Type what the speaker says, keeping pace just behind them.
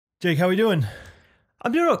Jake, how we doing?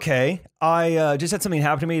 I'm doing okay. I just had something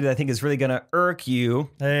happen to me that I think is really going to irk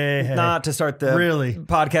you. Hey. Not to start the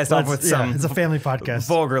podcast off with it's a family podcast.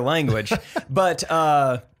 Vulgar language. But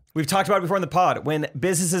we've talked about it before in the pod. When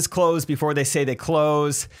businesses close before they say they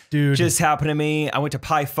close, Dude. just happened to me. I went to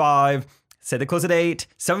Pi 5. Said they close at 8,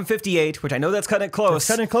 7:58, which I know that's cutting it close. It's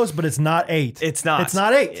cutting it close, but it's not 8. It's not. It's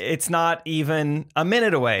not 8. It's not even a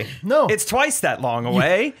minute away. No. It's twice that long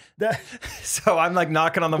away. So I'm like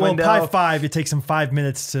knocking on the window. Pi 5, it takes them 5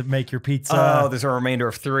 minutes to make your pizza. Oh, there's a remainder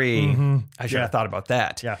of 3. I should have thought about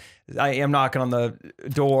that. Yeah. I am knocking on the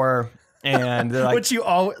door and they're like, Which you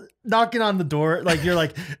all knocking on the door, like you're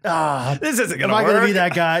like, this isn't gonna am I work. gonna be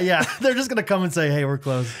that guy? Yeah. They're just gonna come and say, hey, we're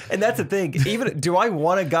closed. And that's the thing. Even do I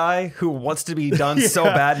want a guy who wants to be done so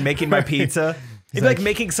bad making my pizza? It's like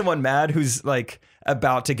making someone mad who's like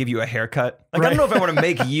about to give you a haircut. Like, I don't know if I want to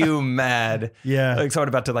make you mad. Yeah. Like someone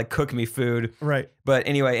about to like cook me food. Right. But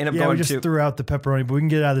anyway, end up Yeah, going we just to. threw out the pepperoni, but we can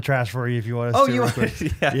get it out of the trash for you if you want us to. You real want?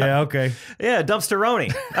 quick. Yeah. Yeah, okay. Yeah,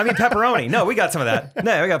 dumpsteroni. I mean pepperoni. No, we got some of that.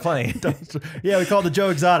 No, we got plenty. Yeah, we called it Joe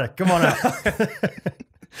Exotic. Come on out.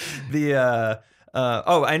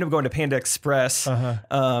 I ended up going to Panda Express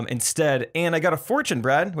instead, and I got a fortune,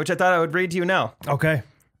 Brad, which I thought I would read to you now. Okay.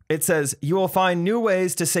 It says, you will find new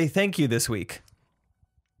ways to say thank you this week.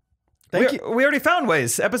 Thank you. We already found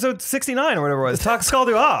ways. Episode 69 or whatever it was. Tak skal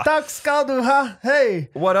du ha. Tak skal du ha. Hey.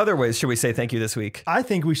 What other ways should we say thank you this week? I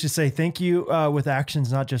think we should say thank you with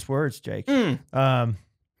actions, not just words, Jake. Thank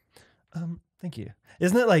you.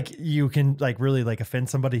 Isn't it like you can like really like offend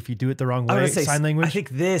somebody if you do it the wrong way? Sign language. I think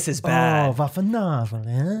this is bad. Oh,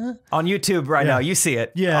 vafanava. On YouTube right now, you see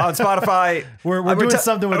it. Yeah. On Spotify, We're doing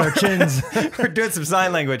something with our chins. We're doing some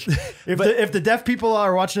sign language. If the deaf people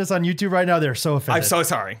are watching us on YouTube right now, they're so offended. I'm so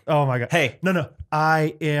sorry. Oh my God. Hey.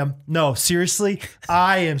 No, seriously,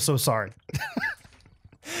 I am so sorry.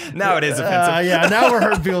 Now it is offensive. Yeah, now we're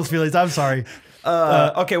hurting people's feelings. I'm sorry.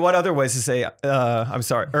 Okay, what other ways to say I'm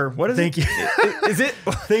sorry? Or what is Thank it? you. Is it?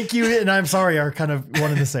 Thank you and I'm sorry are kind of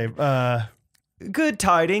one and the same. Good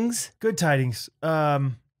tidings. Good tidings.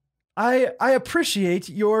 I appreciate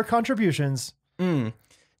your contributions.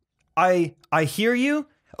 I hear you.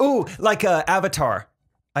 Oh, like Avatar.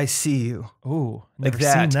 I see you. Ooh, Like never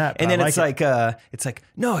that. seen that. And then I it's like,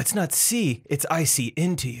 no, it's not see. It's I see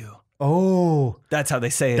into you. Oh, That's how they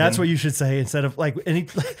say it. that's what you should say instead of like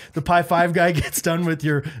the Pi 5 guy gets done with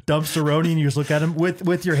your dumpsteroni and you just look at him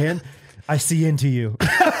with your hand. I see into you.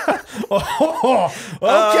 Oh,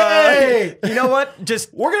 okay. You know what?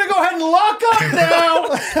 We're going to go ahead and lock up now.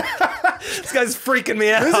 This guy's freaking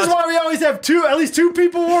me out. This is why we always have at least two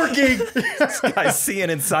people working. This guy's seeing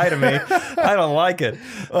inside of me. I don't like it.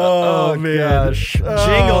 Oh man. Gosh. Oh,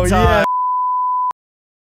 Jingle time. yeah.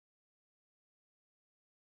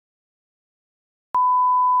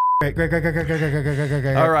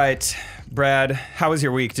 Great. All right, Brad, how was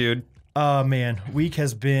your week, dude? Oh man, week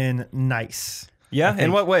has been nice. Yeah,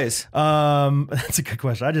 in what ways? That's a good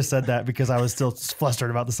question. I just said that because I was still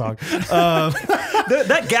flustered about the song.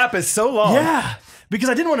 That gap is so long. Yeah, because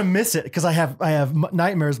I didn't want to miss it because I have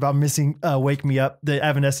nightmares about missing Wake Me Up, the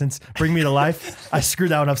Evanescence, Bring Me to Life. I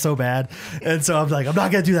screwed that one up so bad, and so I'm like, I'm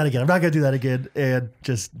not gonna do that again. And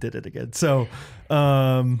just did it again. So,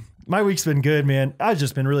 my week's been good, man. I've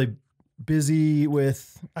just been really busy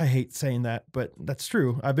with. I hate saying that, but that's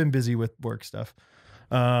true. I've been busy with work stuff.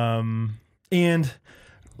 And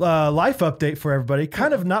life update for everybody.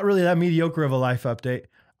 Kind of not really that mediocre of a life update.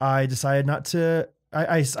 I decided not to.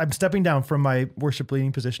 I'm stepping down from my worship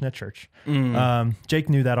leading position at church. Jake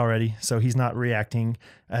knew that already, so he's not reacting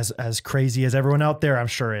as crazy as everyone out there, I'm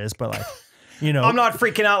sure is. But like, you know, I'm not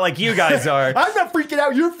freaking out like you guys are. I'm not freaking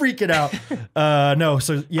out. You're freaking out. No.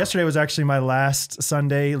 So yesterday was actually my last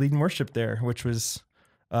Sunday leading worship there, which was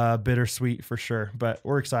bittersweet for sure. But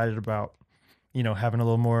we're excited about, having a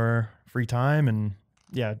little more free time and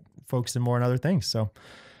focusing more on other things. So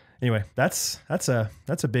anyway, that's a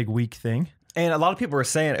big week thing. And a lot of people were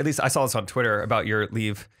saying, at least I saw this on Twitter about your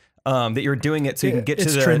leave, that you're doing it so you can get to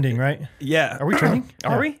the... It's trending, right? Yeah. Are we trending?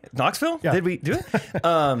 Are we? Knoxville? Yeah. Did we do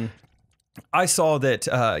it? I saw that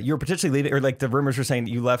you were potentially leaving, or like the rumors were saying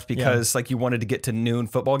that you left because like you wanted to get to noon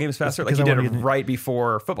football games faster. Like you did it right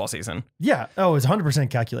before football season. Yeah. Oh, it was 100%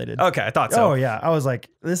 calculated. Okay, I thought so. Oh yeah. I was like,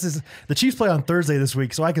 the Chiefs play on Thursday this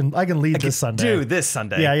week, so I can lead this Sunday. Do this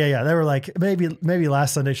Sunday. Yeah. They were like, maybe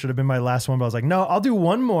last Sunday should have been my last one, but I was like, no, I'll do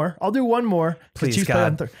one more. Please,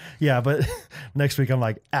 God. Yeah, but next week I'm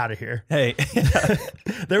like out of here. Hey,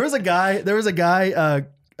 There was a guy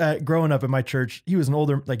growing up at my church, he was an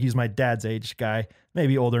older, like he was my dad's age guy,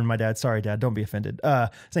 maybe older than my dad. Sorry, Dad, don't be offended.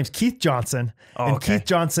 His name's Keith Johnson. Keith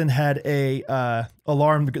Johnson had a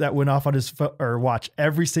alarm that went off on his watch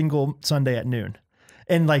every single Sunday at noon,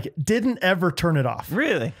 and like didn't ever turn it off.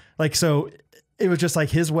 Really? Like, so it was just like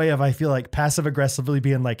his way of, I feel like, passive aggressively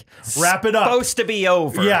being like, wrap it up. Supposed to be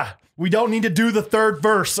over. Yeah. We don't need to do the third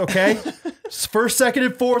verse, okay? First, second,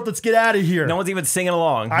 and fourth, let's get out of here. No one's even singing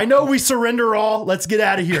along. I know we surrender all. Let's get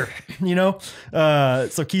out of here, you know?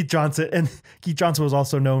 So Keith Johnson was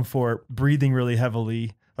also known for breathing really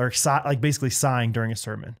heavily, or like basically sighing during a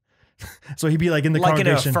sermon. So he'd be like in the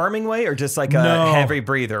congregation. Like in an affirming way, or just like a heavy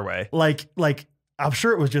breather way? Like I'm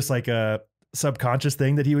sure it was just like a subconscious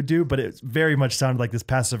thing that he would do, but it very much sounded like this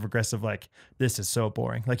passive aggressive, like, this is so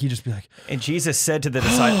boring. Like he'd just be like, and Jesus said to the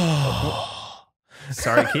disciples,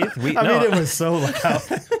 sorry, Keith. I mean, it was so loud.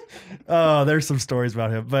 Oh, there's some stories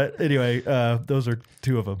about him, but anyway, those are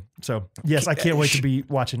two of them. So yes, I can't wait to be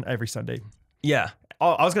watching every Sunday. Yeah.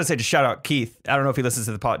 I was going to say, just shout out Keith. I don't know if he listens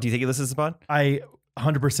to the pod. Do you think he listens to the pod? I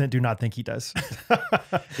 100% do not think he does.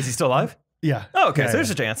 Is he still alive? Yeah. Oh, okay. Yeah, so there's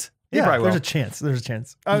a chance. Yeah, there's a chance. There's a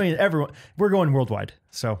chance. I mean, everyone, we're going worldwide.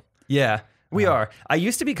 So yeah, we are. I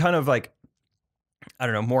used to be kind of like, I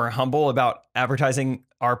don't know, more humble about advertising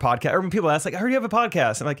our podcast. Or when people ask, like, I heard you have a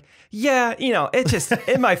podcast. I'm like, yeah, you know, it's just,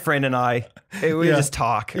 my friend and I, we just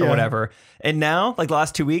talk or whatever. And now, like the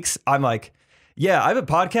last 2 weeks, I'm like, yeah, I have a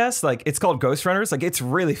podcast. Like, it's called Ghostrunners. Like, it's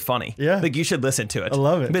really funny. Yeah. Like, you should listen to it. I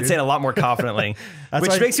love it. I've been saying a lot more confidently,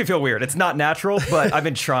 which makes me feel weird. It's not natural, but I've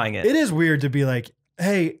been trying it. It is weird to be like,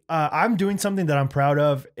 hey, I'm doing something that I'm proud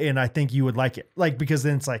of, and I think you would like it. Like, because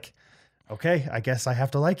then it's like, okay, I guess I have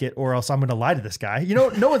to like it, or else I'm going to lie to this guy. You know,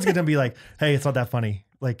 no one's going to be like, hey, it's not that funny.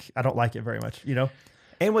 Like, I don't like it very much, you know?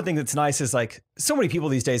 And one thing that's nice is like, so many people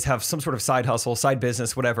these days have some sort of side hustle, side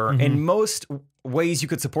business, whatever. And most ways you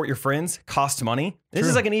could support your friends cost money. This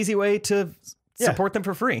is like an easy way to support them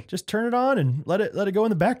for free. Just turn it on and let it go in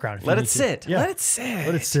the background. Let it sit. Yeah. Let it sit.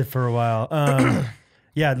 Let it sit for a while.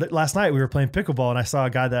 Yeah, last night we were playing pickleball, and I saw a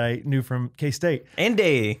guy that I knew from K-State.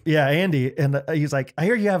 Andy. Yeah, Andy. And he's like, I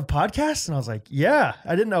hear you have a podcast? And I was like, yeah.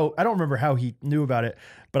 I didn't know. I don't remember how he knew about it.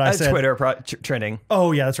 But I said, Twitter trending.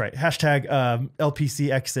 Oh, yeah, that's right. Hashtag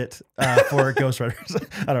LPC exit for Ghostrunners.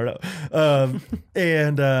 I don't know.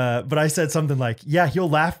 But I said something like, yeah, you'll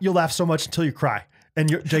laugh so much until you cry. And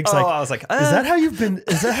Jake's like, I was like, is that how you've been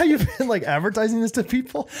like advertising this to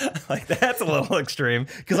people? Like, that's a little extreme.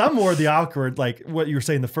 Because I'm more the awkward, like what you were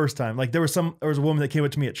saying the first time. Like there was a woman that came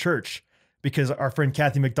up to me at church because our friend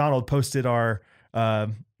Kathy McDonald posted our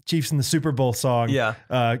Chiefs in the Super Bowl song. Yeah.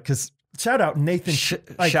 Because shout out Nathan.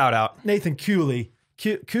 Shout out Nathan Cooley.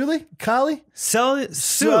 Cellulite.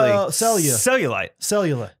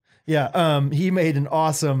 Yeah, he made an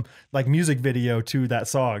awesome like music video to that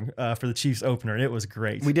song for the Chiefs opener, and it was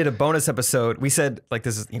great. We did a bonus episode. We said like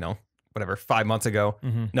this is, you know, whatever, 5 months ago.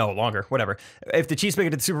 No, longer, whatever. If the Chiefs make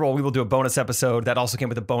it to the Super Bowl, we will do a bonus episode that also came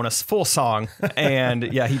with a bonus full song.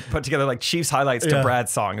 And yeah, he put together like Chiefs highlights to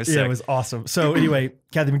Brad's song. It was sick. It was awesome. So anyway,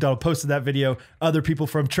 Kathy McDonald posted that video. Other people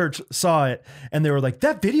from church saw it, and they were like,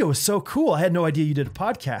 that video was so cool. I had no idea you did a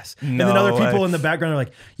podcast. And then other people in the background are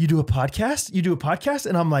like, you do a podcast? You do a podcast?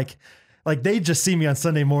 And I'm like they just see me on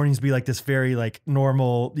Sunday mornings be like this very like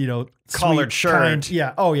normal, you know, collared shirt. Kind,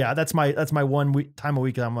 yeah. Oh yeah. That's my 1 week time a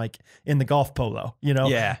week. I'm like in the golf polo, you know?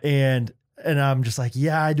 Yeah. And I'm just like,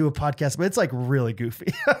 yeah, I do a podcast, but it's like really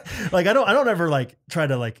goofy. Like, I don't ever like try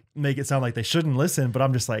to like make it sound like they shouldn't listen, but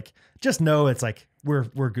I'm just like, just know it's like, we're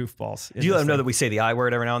goofballs. Do you let them know that we say the I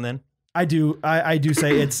word every now and then? I do. I do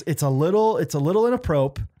say it's a little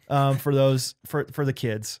inappropriate for the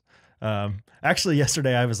kids. Actually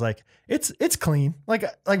yesterday I was like, it's clean. Like,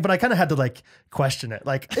 but I kind of had to like question it.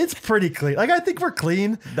 Like, it's pretty clean. Like, I think we're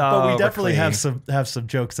clean, but we definitely have some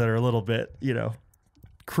jokes that are a little bit, you know,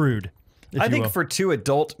 crude. I think for two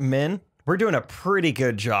adult men, we're doing a pretty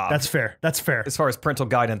good job. That's fair. As far as parental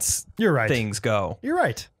guidance, you're right. Things go. You're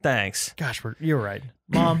right. Thanks. Gosh, you're right.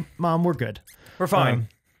 Mom, we're good. We're fine.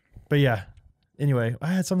 But yeah. Anyway, I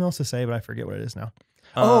had something else to say, but I forget what it is now.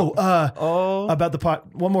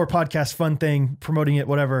 About one more podcast fun thing, promoting it,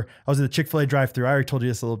 whatever. I was at the Chick-fil-A drive-thru. I already told you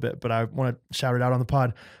this a little bit, but I want to shout it out on the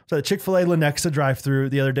pod. So the Chick-fil-A Lenexa drive-thru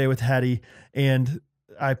the other day with Hattie, and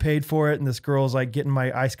I paid for it, and this girl's like getting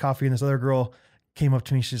my iced coffee, and this other girl came up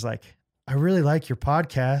to me. She's like, I really like your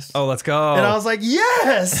podcast. Oh, let's go. And I was like,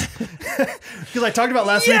 yes, because I talked about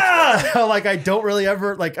last week how like I don't really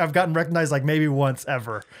ever like I've gotten recognized like maybe once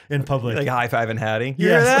ever in public. Like high fiving Hattie. You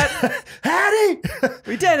hear that? Hattie,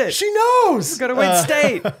 We did it. she knows. We're gonna win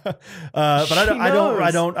state. But I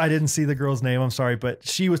knows. didn't see the girl's name. I'm sorry, but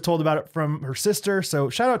she was told about it from her sister. So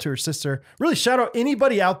shout out to her sister. Really shout out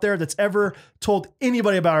anybody out there that's ever told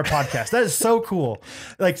anybody about our podcast. That is so cool.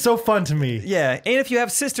 Like so fun to me. Yeah, and if you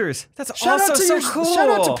have sisters, that's Shout also out to so cool. Shout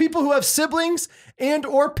out to people who have siblings and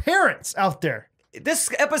or parents out there.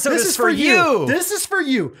 This episode is for you. This is for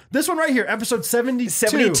you. This one right here, episode 72.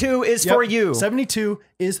 72 is for you. 72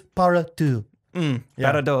 is para tu.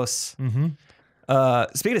 Para dos.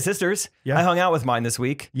 Speaking of sisters, Yeah. I hung out with mine this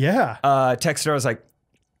week. Yeah. Texted her, I was like,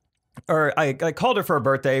 or I called her for her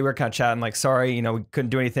birthday. We were kind of chatting, like, sorry, you know, we couldn't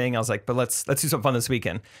do anything. I was like, but let's do something fun this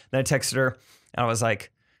weekend. Then I texted her and I was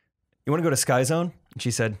like, you want to go to Sky Zone? And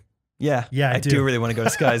she said, yeah, I do really want to go to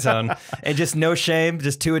Sky Zone. And just no shame,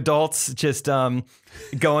 just two adults just going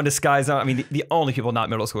to Sky Zone. I mean, the only people not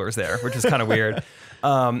middle schoolers there, which is kind of weird.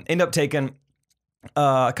 End up taking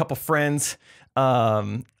a couple friends.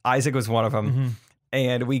 Isaac was one of them.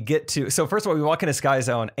 And we get to, so first of all, we walk into Sky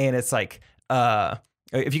Zone and it's like,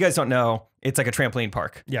 if you guys don't know, it's like a trampoline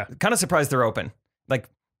park. Yeah. Kind of surprised they're open. Like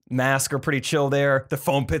masks are pretty chill there. The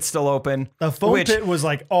foam pit's still open. The foam pit was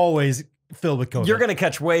like always filled with COVID. You're going to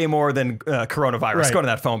catch way more than coronavirus Right. going to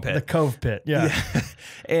that foam pit. The Cove Pit. Yeah.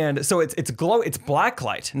 And so it's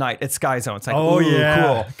blacklight night at Sky Zone. It's like, Oh ooh,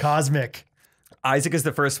 yeah. cool. Cosmic. Isaac is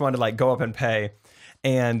the first one to like go up and pay.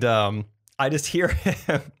 And I just hear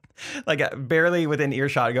him like barely within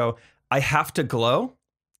earshot go, I have to glow.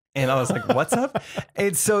 And I was like, what's up?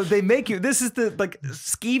 And so they make you, this is the like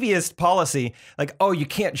skeeviest policy. Like, oh, you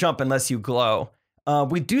can't jump unless you glow.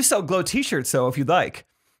 We do sell glow t-shirts though, if you'd like.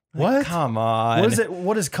 What? Like, come on. What is it?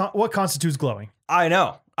 What constitutes glowing? I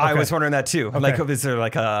know. I Okay. was wondering that too. Like, is there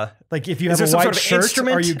like a, Like if you is have there a some white sort of shirt,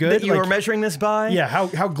 instrument are you good? that you Like, were measuring this by? yeah. How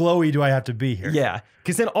glowy do I have to be here? Yeah.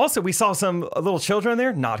 Because then also we saw some little children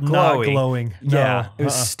there, not glowy. Not glowing. No. Yeah. It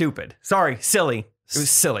was stupid. Sorry. Silly. It was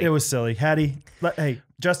silly. It was silly. Hattie, hey,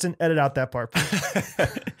 Justin, edit out that part.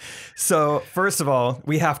 So first of all,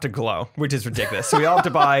 we have to glow, which is ridiculous. So we all have to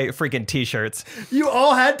buy freaking t-shirts. You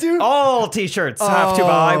all had to? All t-shirts have to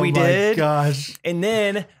buy. We did. Gosh. And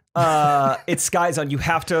then it's Sky Zone. You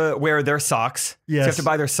have to wear their socks. Yes. You have to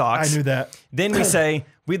buy their socks. I knew that. Then we say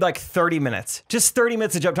we'd like 30 minutes. Just 30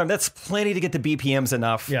 minutes of jump time. That's plenty to get the BPMs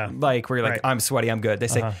enough. Yeah. Like where you're like, Right. I'm sweaty, I'm good. They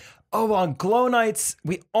say, oh, on glow nights,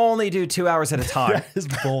 we only do 2 hours at a time. That is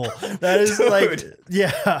bull. That is like,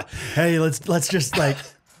 yeah. Hey, let's just like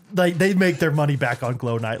they make their money back on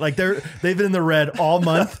glow night. Like they've been in the red all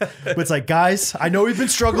month. But it's like, guys, I know we've been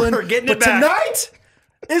struggling. We're getting but it back. tonight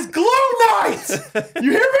is glow night.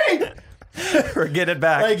 You hear me? We're getting it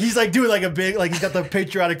back. Like he's like doing like a big, like he's got the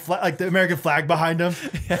patriotic flag, like the American flag behind him.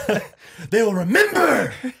 They will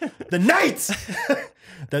remember the nights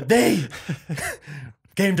that they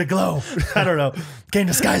came to glow. I don't know. Came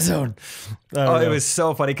to Sky Zone. It was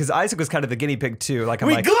so funny because Isaac was kind of the guinea pig too. Like I'm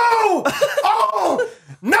We like, glow all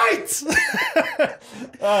night.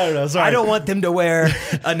 I don't know. Sorry. I don't want them to wear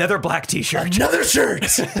another black t-shirt. Another shirt.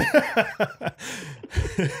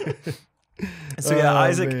 So yeah, Oh,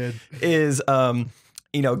 Isaac man. is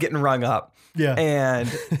getting rung up. Yeah. And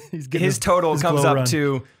He's getting his total his comes glow up run.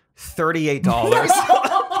 to $38.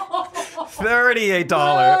 $38.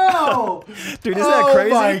 Oh, Dude, isn't that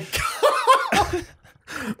crazy? My God.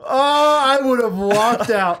 Oh, I would have walked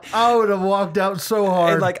out. I would have walked out so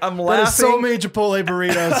hard. And, like, I'm That is so laughing. many Chipotle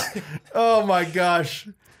burritos. Oh my gosh.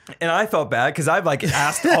 And I felt bad because I've like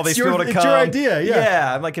asked all these people to it's come. your idea, yeah.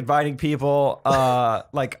 Yeah, I'm like inviting people.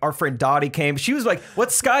 Like our friend Dottie came. She was like,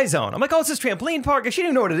 "What's Sky Zone?" I'm like, "Oh, it's this trampoline park." And she didn't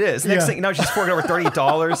even know what it is. Next Yeah. thing you know, she's forking over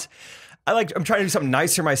 $38. I'm trying to do something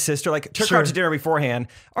nice for my sister. Like, took her out to dinner beforehand.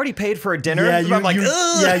 Already paid for a dinner. Yeah, I'm like,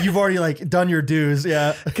 ugh. you've already like done your dues.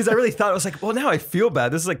 Yeah. Because I really thought, I was like, well, now I feel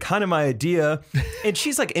bad. This is like kind of my idea. And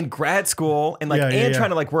she's like in grad school and like, Yeah.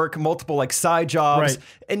 trying to like work multiple like side jobs. Right.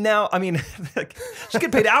 And now, I mean, like, she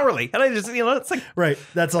get paid hourly. And I just, it's like, Right.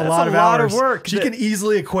 That's a That's lot a of lot of hours. work. She can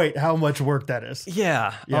easily equate how much work that is.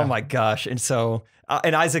 yeah. Yeah. Oh my gosh. And so,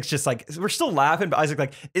 and Isaac's just like, we're still laughing, but Isaac's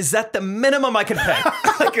like, is that the minimum I can pay?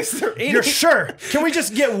 Like, is there any? You're sure? Can we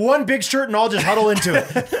just get one big shirt and all just huddle into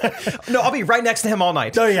it? No, I'll be right next to him all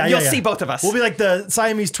night. Oh yeah, You'll yeah. see both of us. We'll be like the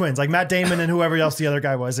Siamese twins, like Matt Damon and whoever else the other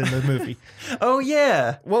guy was in the movie. Oh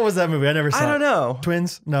yeah. What was that movie? I never saw. I don't it. know.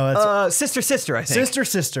 Twins? No, that's Sister, I think.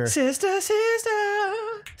 sister. Sister.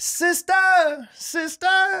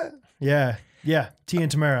 Yeah. T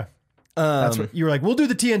and Tamara. That's what you were like. We'll do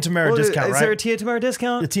the Tia and Tamara discount, is right? there a Tia Tamara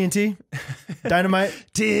discount? The TNT, Dynamite,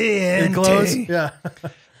 TNT. clothes. Yeah.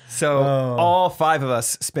 So all 5 of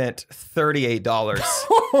us spent $38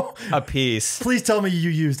 a piece. Please tell me you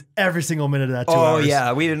used every single minute of that 2 hours. Oh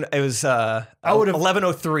yeah, we didn't. It was I would have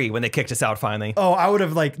 11:03 when they kicked us out finally. Oh, I would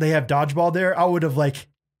have like they have dodgeball there. I would have like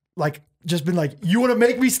just been like, you want to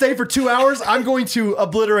make me stay for 2 hours? I'm going to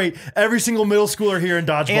obliterate every single middle schooler here in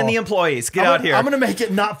dodgeball. And the employees, get out here. I'm going to make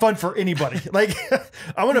it not fun for anybody. Like,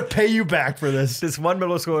 I'm going to pay you back for this. This one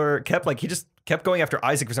middle schooler he just kept going after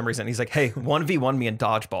Isaac for some reason. He's like, hey, 1v1 me in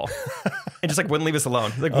dodgeball. And just like wouldn't leave us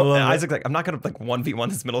alone. Like Isaac, like, I'm not going to like 1v1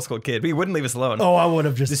 this middle school kid, but he wouldn't leave us alone. Oh, I would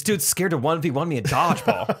have just. This dude's scared to 1v1 me in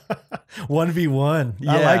dodgeball. 1v1.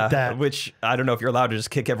 Yeah, I like that. Which I don't know if you're allowed to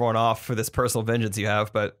just kick everyone off for this personal vengeance you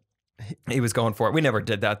have, but he was going for it. We never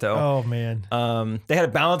did that though. Oh man. They had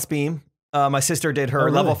a balance beam. My sister did her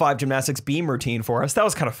level 5 gymnastics beam routine for us. That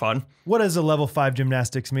was kind of fun. What does a level 5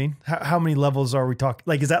 gymnastics mean? How many levels are we talking?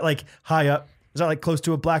 Like, is that like high up? Is that like close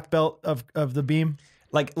to a black belt of the beam?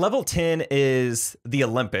 Like level 10 is the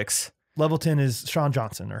Olympics. Level 10 is Sean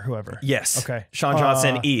Johnson or whoever. Yes. Okay. Sean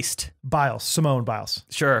Johnson East. Simone Biles.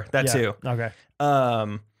 Sure, that too. Okay.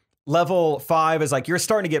 Level 5 is like you're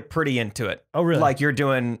starting to get pretty into it. Oh, really? Like you're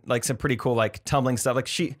doing like some pretty cool like tumbling stuff. Like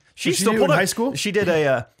she still do pulled in up. high school? She did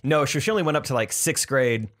no. She only went up to like 6th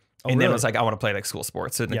grade, and then really? was like, I want to play like school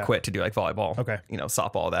sports, and then quit to do like volleyball. Okay.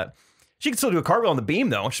 Softball, all that. She can still do a cartwheel on the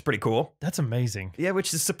beam though, which is pretty cool. That's amazing. Yeah,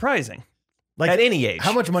 which is surprising. Like at any age.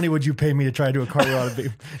 How much money would you pay me to try to do a cartwheel on a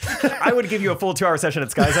beam? I would give you a full 2-hour session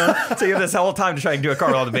at Sky Zone, so you have this whole time to try and do a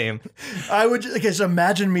cartwheel on the beam. I would just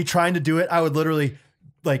imagine me trying to do it. I would literally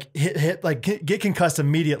like get concussed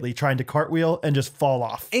immediately trying to cartwheel and just fall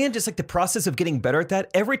off. And just like the process of getting better at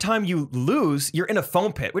that, every time you lose, you're in a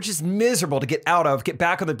foam pit, which is miserable to get out of, get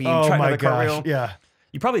back on the beam, try another cartwheel. Yeah.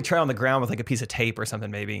 You probably try on the ground with like a piece of tape or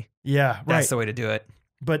something, maybe. Yeah, right. That's the way to do it.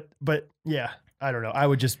 But yeah, I don't know. I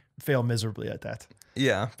would just fail miserably at that.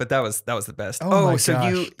 Yeah, but that was the best. Oh my so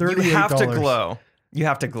gosh, you have to glow. You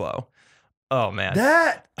have to glow. Oh man,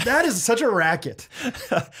 that is such a racket.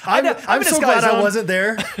 I'm so glad I wasn't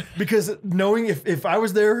there because knowing if I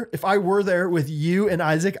were there with you and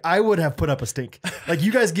Isaac, I would have put up a stink. Like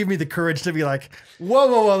you guys give me the courage to be like,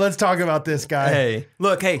 whoa, let's talk about this guy. Hey,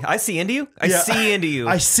 look, I see into you. I see into you.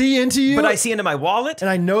 I see into you, but I see into my wallet,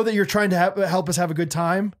 and I know that you're trying to help us have a good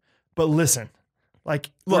time. But listen, like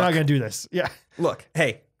we're not gonna do this. Yeah. Look,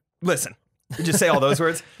 hey, listen. You just say all those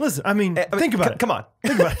words. Listen, I mean, think about it. Come on,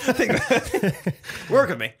 think about it. Work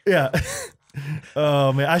with me. Yeah.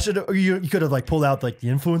 Oh man, you could have like pulled out like the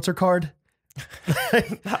influencer card.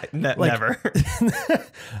 Never.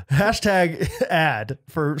 Hashtag ad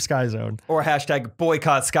for Sky Zone or hashtag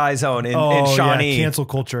boycott Sky Zone in Shawnee. Yeah, cancel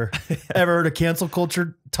culture. Ever heard of cancel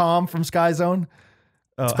culture, Tom from Sky Zone?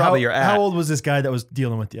 It's probably your ad. How old was this guy that was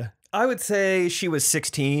dealing with you? I would say she was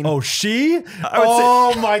 16. Oh, she?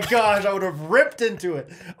 Oh my gosh, I would have ripped into it.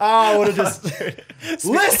 Oh, I would have just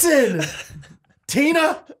listen,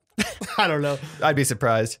 Tina. I don't know. I'd be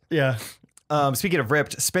surprised. Yeah. Speaking of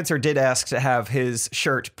ripped, Spencer did ask to have his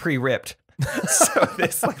shirt pre-ripped. So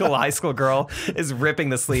this little high school girl is ripping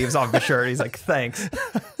the sleeves off the shirt. He's like, thanks.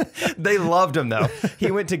 They loved him though. He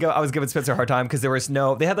went to go. I was giving Spencer a hard time because they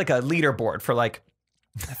had like a leaderboard for like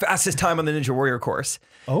fastest time on the Ninja Warrior course.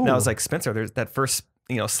 Oh. And I was like, Spencer, there's that first,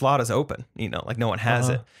 slot is open, like no one has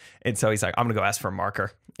it. And so he's like, I'm going to go ask for a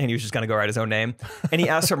marker. And he was just going to go write his own name. And he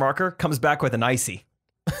asks for a marker, comes back with an icy.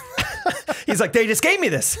 He's like, they just gave me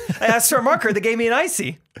this. I asked for a marker. They gave me an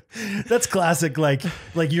icy. That's classic. Like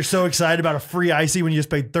you're so excited about a free icy when you just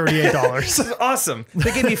paid $38. Awesome.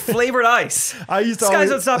 They gave me flavored ice. Sky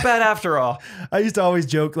Zone's not bad after all. I used to always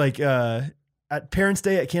joke like at Parents'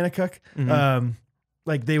 Day at Kanakuk,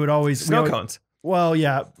 like they would always snow cones. Well,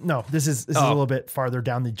 yeah, no, this is a little bit farther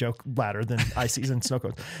down the joke ladder than ices and snow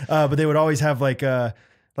cones. But they would always have like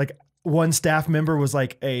one staff member was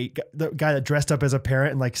like the guy that dressed up as a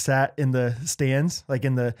parent and like sat in the stands, like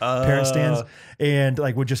in the parent stands, and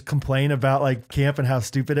like would just complain about like camp and how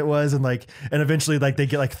stupid it was, and eventually like they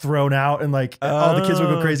get like thrown out and like all the kids would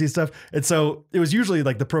go crazy and stuff. And so it was usually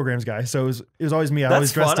like the programs guy. So it was always me. I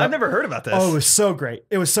always dressed up. I've never heard about this. Oh, it was so great.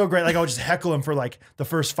 It was so great. Like I would just heckle him for like the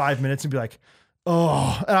first 5 minutes and be like,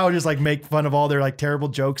 oh, and I would just like make fun of all their like terrible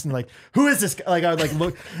jokes and like, who is this guy? Like I would like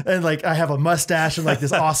look and like I have a mustache and like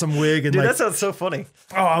this awesome wig and dude, like that sounds so funny.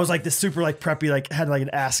 Oh, I was like this super like preppy, like had like an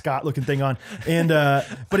ascot looking thing on. And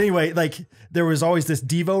but anyway, like there was always this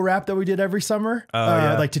Devo rap that we did every summer,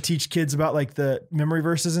 like to teach kids about like the memory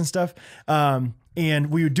verses and stuff.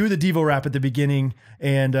 And we would do the Devo rap at the beginning,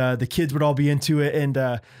 and the kids would all be into it.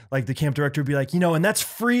 And like the camp director would be like, and that's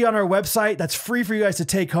free on our website. That's free for you guys to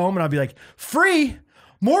take home. And I'd be like, free?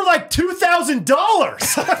 More like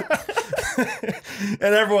 $2,000. And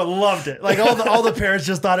everyone loved it. Like all the parents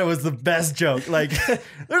just thought it was the best joke. Like,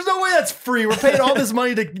 there's no way that's free. We're paying all this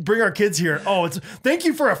money to bring our kids here. Oh, thank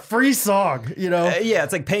you for a free song, Yeah,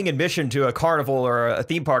 it's like paying admission to a carnival or a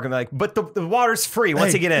theme park, and like, but the water's free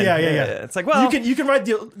once you get in. Yeah. It's like, well, you can ride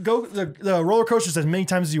the roller coasters as many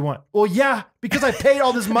times as you want. Well, yeah, because I paid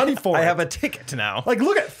all this money for it. I have a ticket now. Like,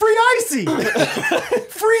 look at free icy,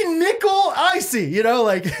 free nickel icy.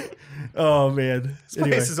 Oh man, This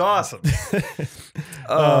place is awesome.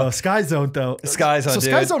 Sky Zone though. Sky Zone, dude.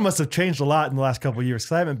 Sky Zone must have changed a lot in the last couple of years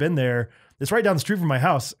because I haven't been there. It's right down the street from my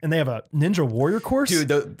house, and they have a Ninja Warrior course. Dude,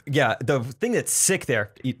 the thing that's sick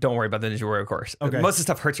there, don't worry about the Ninja Warrior course. Okay. Most of the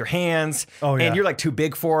stuff hurts your hands, yeah. and you're like too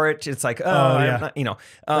big for it. It's like,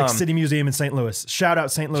 like City Museum in St. Louis. Shout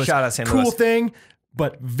out St. Louis. Shout out St. Louis. Cool thing,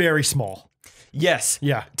 but very small. Yes.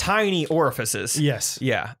 Yeah. Tiny orifices. Yes.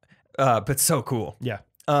 Yeah. But so cool. Yeah.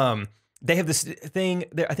 They have this thing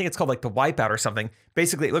there. I think it's called like the Wipeout or something.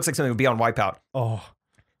 Basically, it looks like something would be on Wipeout. Oh.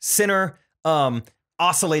 Center,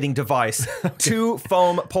 oscillating device, 2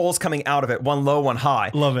 foam poles coming out of it, one low, one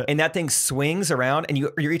high. Love it. And that thing swings around, and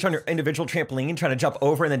you're each on your individual trampoline trying to jump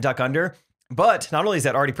over and then duck under. But not only is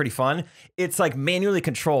that already pretty fun, it's like manually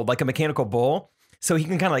controlled, like a mechanical bull. So he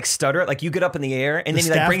can kind of like stutter it, like you get up in the air, and then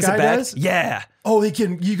he like brings it back. Does? Yeah. Oh, you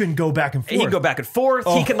can go back and forth. And you can go back and forth.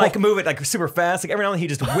 He can like move it like super fast. Like every now and then he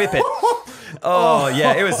just whip it. Oh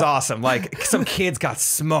yeah, it was awesome. Like some kids got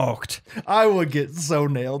smoked. I would get so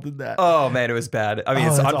nailed in that. Oh man, it was bad. I mean,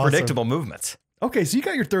 it's unpredictable awesome. movements. Okay, so you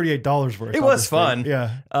got your $38 worth. It was fun.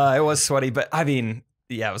 Yeah. It was sweaty, but I mean,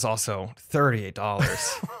 yeah, it was also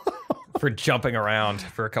 $38 for jumping around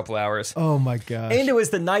for a couple hours. Oh my gosh. And it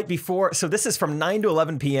was the night before. So this is from 9 to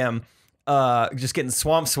 11 p.m. Just getting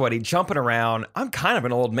swamp sweaty, jumping around. I'm kind of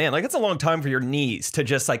an old man. Like, it's a long time for your knees to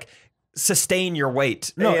just like sustain your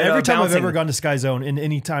weight. No, every time I've ever gone to Sky Zone in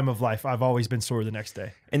any time of life, I've always been sore the next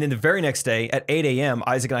day. And then the very next day at 8 a.m.,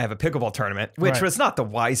 Isaac and I have a pickleball tournament, which was not the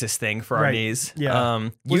wisest thing for our knees. Yeah.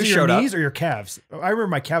 You was it showed your up. knees or your calves? I remember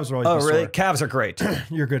my calves were always Oh, really? sore. Calves are great.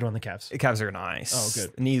 You're good on the calves. Calves are nice. Oh,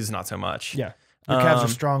 good. Knees, not so much. Yeah. Your calves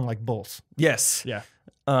are strong like bulls. Yes. Yeah.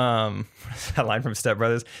 That line from Step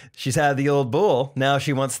Brothers. She's had the old bull. Now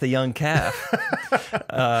she wants the young calf.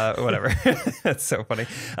 Whatever. That's so funny.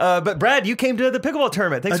 But Brad, you came to the pickleball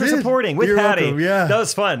tournament. Thanks for supporting with You're Patty. welcome, yeah. That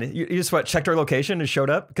was fun. You just checked our location and showed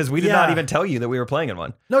up? Because we did not even tell you that we were playing in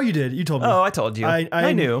one. No, you did. You told me. Oh, I told you.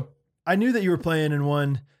 I knew. I knew that you were playing in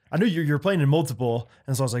one. I knew you were playing in multiple.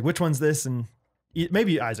 And so I was like, which one's this? And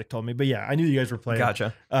maybe Isaac told me, but yeah, I knew you guys were playing.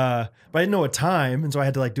 Gotcha. But I didn't know what time, and so I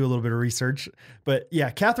had to like do a little bit of research. But yeah,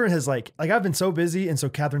 Catherine has like I've been so busy, and so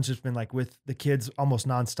Catherine's just been like with the kids almost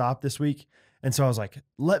nonstop this week. And so I was like,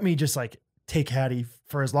 let me just like take Hattie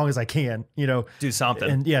for as long as I can, do something.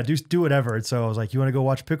 And yeah, do whatever. And so I was like, you want to go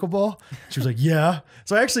watch pickleball? She was like, yeah.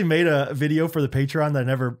 So I actually made a video for the Patreon that I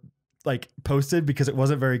never like posted because it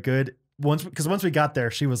wasn't very good. Once we got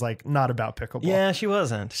there, she was like not about pickleball. Yeah, she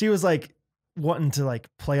wasn't. She was like wanting to like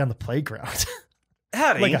play on the playground.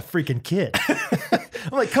 Hattie. Like a freaking kid.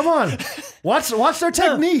 I'm like, come on, watch their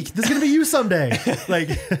technique. This is gonna be you someday. Like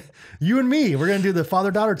you and me, we're gonna do the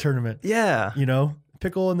father-daughter tournament. Yeah.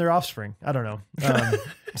 Pickle and their offspring. I don't know.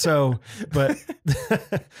 But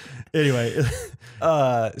anyway.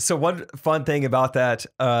 So one fun thing about that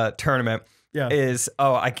tournament is,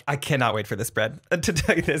 I cannot wait for this, Brad, to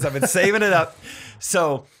tell you this. I've been saving it up.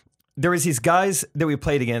 So there was these guys that we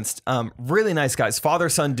played against, really nice guys,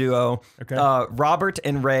 father-son duo, Okay. Robert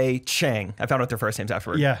and Ray Chang. I found out their first names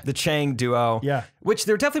afterward. Yeah. The Chang duo. Yeah. Which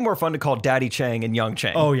they're definitely more fun to call Daddy Chang and Young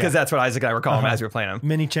Chang. Oh, yeah. Because that's what Isaac and I were calling them as we were playing them.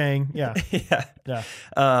 Mini Chang. Yeah. Yeah. Yeah.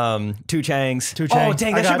 Two Changs. Two Chang. Oh,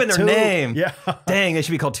 dang, that should have been their name. Yeah. Dang, they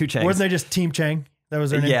should be called Two Changs. Wasn't they just Team Chang? That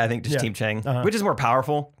was their name? Yeah, I think just Team Chang, which is more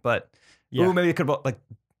powerful, but ooh, maybe they could have like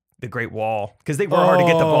the Great Wall, because they were hard to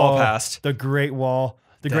get the ball past. The Great Wall.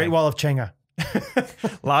 The Great Wall of Changa. A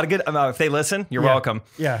lot of good. If they listen, you're welcome.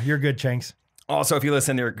 Yeah, you're good, Changs. Also, if you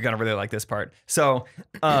listen, you're gonna really like this part. So,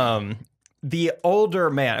 the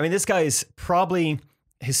older man. I mean, this guy is probably,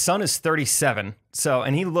 his son is 37. So,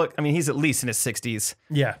 and he's at least in his 60s.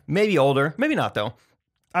 Yeah, maybe older, maybe not though.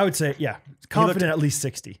 I would say, yeah, confident at least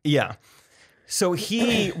 60. Yeah. So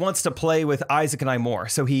he wants to play with Isaac and I more.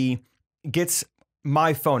 So he gets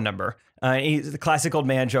my phone number. He's the classic old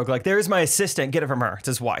man joke, like, there's my assistant, get it from her. It's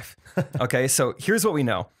his wife. Okay, so here's what we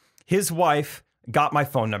know. His wife got my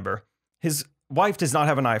phone number. His wife does not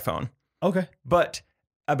have an iPhone. Okay. But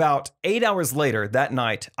about 8 hours later that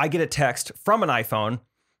night, I get a text from an iPhone,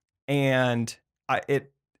 and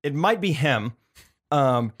it might be him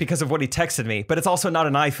because of what he texted me, but it's also not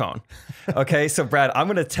an iPhone. Okay, so Brad, I'm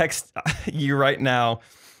gonna text you right now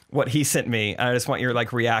what he sent me, and I just want your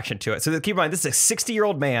like reaction to it. So keep in mind, this is a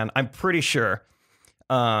 60-year-old man, I'm pretty sure,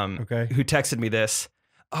 who texted me this.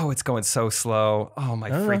 Oh, it's going so slow. Oh, my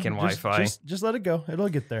freaking Wi-Fi. Just let it go. It'll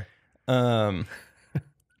get there. Wow,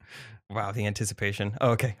 the anticipation.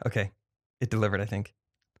 Oh, okay. It delivered, I think.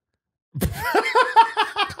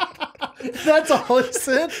 That's all it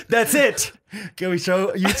said? That's it. Can we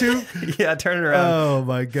show YouTube? Yeah, turn it around. Oh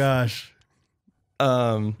my gosh.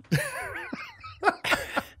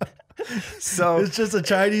 So it's just a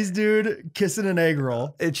Chinese dude kissing an egg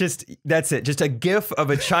roll. That's it. Just a gif of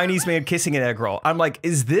a Chinese man kissing an egg roll. I'm like,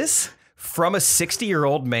 is this from a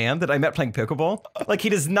 60-year-old man that I met playing pickleball? Like, he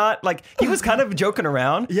does not, like, he was kind of joking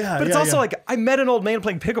around. Yeah. But it's also like, I met an old man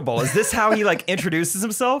playing pickleball. Is this how he like introduces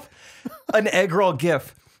himself? An egg roll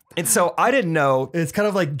gif. And so I didn't know. It's kind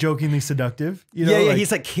of like jokingly seductive. You know, yeah, like,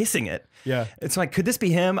 he's like kissing it. Yeah. It's like, could this be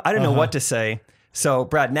him? I didn't know what to say. So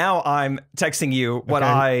Brad, now I'm texting you what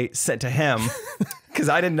I sent to him because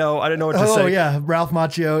I didn't know what to say. Oh yeah, Ralph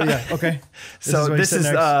Macchio. Yeah, okay. So this is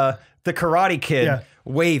the Karate Kid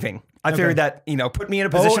waving. I figured that, put me in a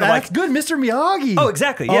position of that's like, good, Mr. Miyagi. Oh,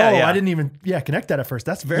 exactly. Yeah. I didn't even connect that at first.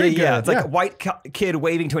 That's very good. Yeah, it's like a white kid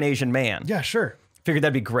waving to an Asian man. Yeah, sure. Figured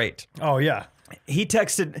that'd be great. Oh yeah. He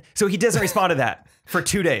texted, so he doesn't respond to that for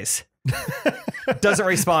 2 days. Doesn't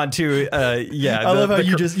respond to I love how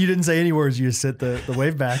you didn't say any words, you just sent the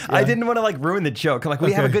wave back. Yeah. I didn't want to like ruin the joke. I'm like,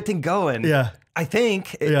 we have a good thing going. Yeah. I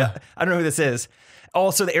think. Yeah. I don't know who this is.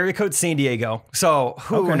 Also, the area code San Diego. So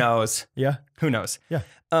who knows? Yeah. Who knows? Yeah.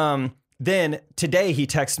 Then today he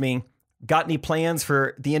texted me, got any plans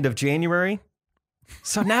for the end of January?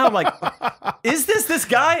 So now I'm like, is this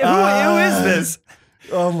guy? Who is this?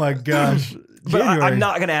 Oh my gosh. But I'm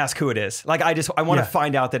not going to ask who it is. Like, I want to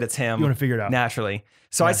find out that it's him. You want to figure it out. Naturally.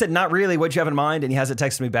 So I said, not really. What'd you have in mind? And he hasn't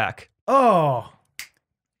texted me back. Oh.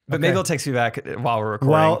 But maybe he'll text me back while we're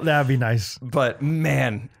recording. Well, that'd be nice. But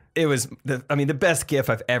man, it was the best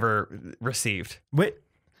GIF I've ever received. Wait,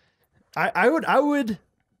 I would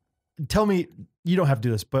tell me, you don't have to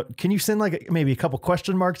do this, but can you send like maybe a couple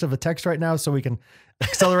question marks of a text right now so we can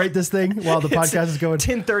accelerate this thing while the podcast is going?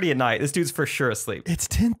 10:30 at night. This dude's for sure asleep. It's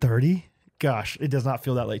 10:30. Gosh, it does not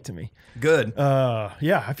feel that late to me. Good.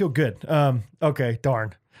 Yeah, I feel good. Okay,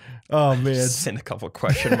 darn. Oh man, send a couple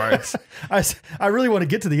question marks. I really want to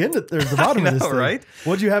get to the end of the bottom of this thing. Right?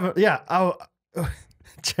 What'd you have? Yeah,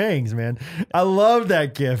 Changs, man. I love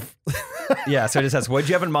that GIF. Yeah, so it just says, what'd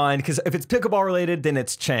you have in mind? Because if it's pickleball related, then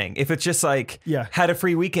it's Chang. If it's just like, had a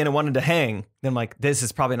free weekend and wanted to hang, then I'm like, this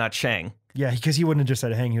is probably not Chang. Yeah, because he wouldn't have just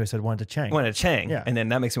said hang, he would have said wanted to Chang. Wanted to Chang. Yeah. And then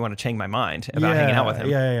that makes me want to change my mind about hanging out with him.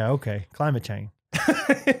 Yeah, okay. Climate change.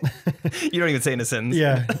 You don't even say it in a sentence.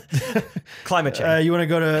 Yeah. Climate change. You want to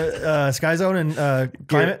go to Sky Zone and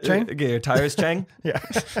climate change? Get your tires Chang? Yeah.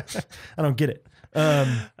 I don't get it.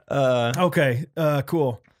 Okay,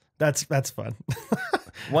 cool. That's fun.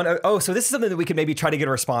 So this is something that we could maybe try to get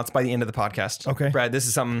a response by the end of the podcast. Okay. Brad, this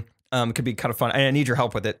is something could be kind of fun. And I need your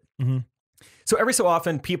help with it. Mm-hmm. So every so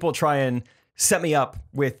often people try and set me up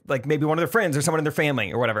with like maybe one of their friends or someone in their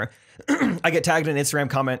family or whatever. I get tagged in an Instagram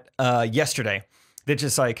comment yesterday that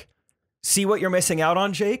just like, see what you're missing out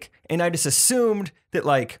on, Jake? And I just assumed that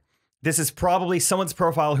like, this is probably someone's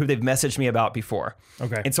profile who they've messaged me about before.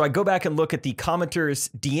 Okay. And so I go back and look at the commenter's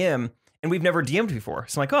DM, and we've never DM'd before.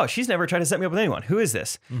 So I'm like, oh, she's never tried to set me up with anyone. Who is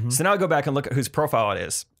this? Mm-hmm. So now I go back and look at whose profile it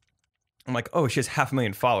is. I'm like, oh, she has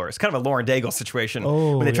 500,000 followers. Kind of a Lauren Daigle situation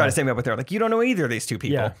when they try to set me up with her. Like, you don't know either of these two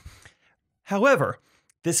people. Yeah. However,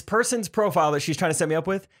 this person's profile that she's trying to set me up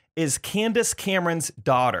with is Candace Cameron's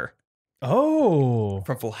daughter. Oh.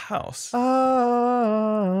 From Full House.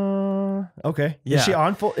 Okay.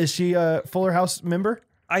 Yeah. Is she a Fuller House member?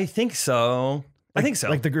 I think so. I think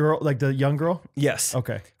so. Like the girl, like the young girl? Yes.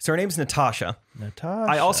 Okay. So her name's Natasha.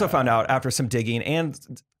 Natasha. I also found out after some digging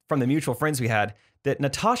and from the mutual friends we had that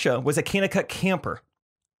Natasha was a Kanakuk camper.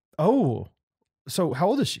 Oh. So how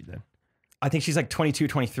old is she then? I think she's like 22,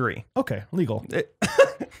 23. Okay. Legal.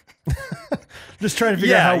 Just trying to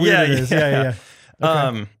figure out how weird it is. Yeah.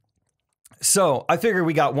 Okay. So I figure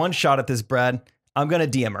we got one shot at this, Brad. I'm going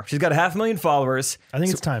to DM her. She's got 500,000 followers. I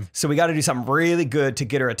think it's time. So we got to do something really good to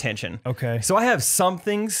get her attention. Okay. So I have some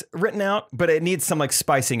things written out, but it needs some like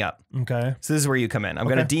spicing up. Okay. So this is where you come in. I'm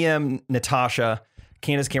going to DM Natasha,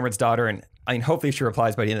 Candace Cameron's daughter, and I mean, hopefully she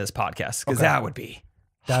replies by the end of this podcast because that would be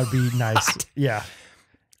nice. Hot. Yeah.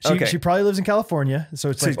 She probably lives in California, so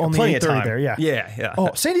it's like only 8:30 there. Yeah. Yeah.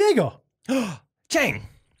 Oh, San Diego. Chang.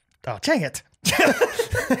 Oh, dang it.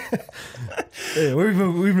 Yeah,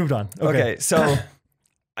 we've moved on. Okay, so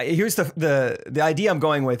here's the idea I'm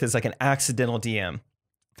going with is like an accidental DM.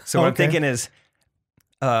 So what I'm thinking is,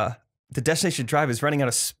 the destination drive is running out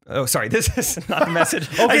of. Oh, sorry, this is not the message.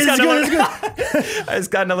 Okay, this is good. I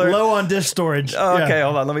just got another low on disk storage. Oh, okay,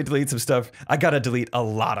 hold on. Let me delete some stuff. I gotta delete a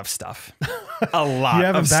lot of stuff. A lot. You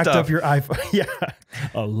haven't of backed stuff. up your iPhone. Yeah,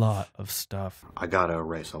 a lot of stuff. I gotta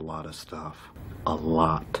erase a lot of stuff. A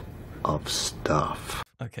lot of stuff.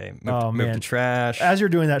 Okay, move the trash. As you're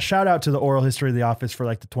doing that, shout out to the oral history of The Office for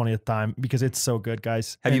like the 20th time because it's so good,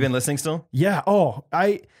 guys. Have you been listening still? Yeah.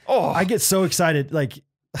 I get so excited. Like,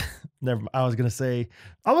 never. I was gonna say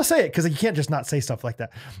it because you can't just not say stuff like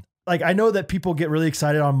that. Like, I know that people get really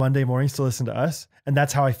excited on Monday mornings to listen to us, and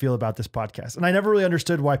that's how I feel about this podcast. And I never really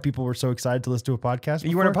understood why people were so excited to listen to a podcast.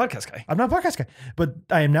 You weren't a podcast guy. I'm not a podcast guy, but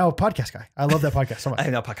I am now a podcast guy. I love that podcast so much. I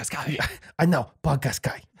am now a podcast guy. I know, podcast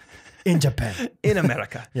guy in Japan, in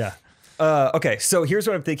America. Yeah. Okay, so here's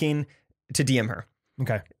what I'm thinking to DM her.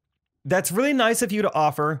 Okay. That's really nice of you to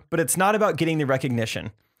offer, but it's not about getting the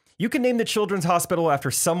recognition. You can name the children's hospital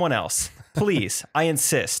after someone else. Please, I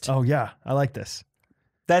insist. Oh, yeah. I like this.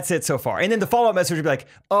 That's it so far. And then the follow-up message would be like,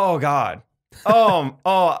 oh, God.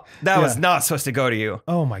 That was not supposed to go to you.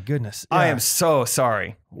 Oh, my goodness. Yeah. I am so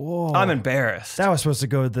sorry. Whoa. I'm embarrassed. That was supposed to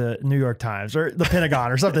go to the New York Times or the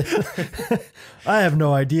Pentagon or something. I have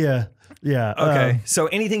no idea. Yeah. Okay. So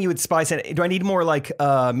anything you would spice in? Do I need more like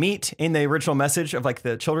meat in the original message of like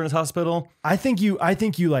the children's hospital? I think you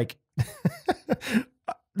like,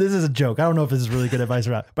 this is a joke. I don't know if this is really good advice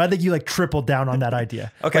or not, but I think you like tripled down on that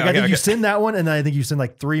idea. Okay. Like, I think you send that one and then I think you send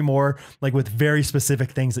like 3 more, like with very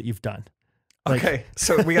specific things that you've done. Like, okay.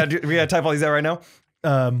 So we gotta type all these out right now.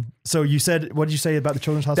 So you said, what did you say about the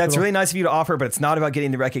children's hospital? That's really nice of you to offer, but it's not about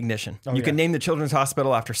getting the recognition. You can name the children's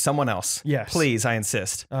hospital after someone else. Yes. Please, I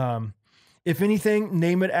insist. If anything,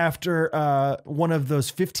 name it after one of those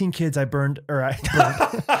 15 kids I burned, or I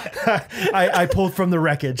pulled from the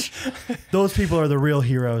wreckage. Those people are the real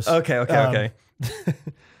heroes. Okay.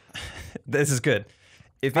 This is good.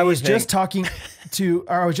 If I was just talking to,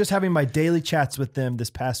 or I was just having my daily chats with them this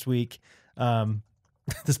past week. Daily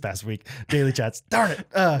chats. Darn it.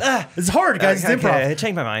 It's hard, guys. It's improv. It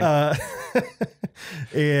changed my mind.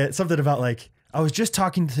 Something about like, I was just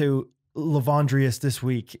talking to Lavondrius this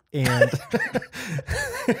week and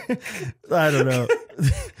I don't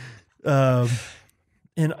know.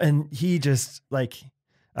 And he just like,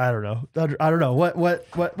 I don't know.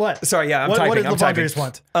 What? Sorry. Yeah. I'm What typing. did Lavondrius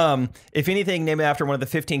want? If anything, name it after one of the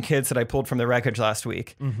 15 kids that I pulled from the wreckage last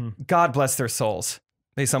week. Mm-hmm. God bless their souls.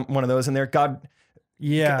 Maybe one of those in there. God.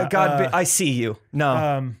 Yeah. I see you.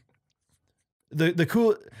 No.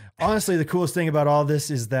 Honestly, the coolest thing about all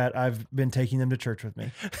this is that I've been taking them to church with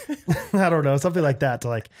me. I don't know, something like that to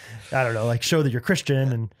like, I don't know, like show that you're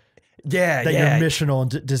Christian and that you're missional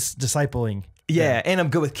and discipling. Yeah, and I'm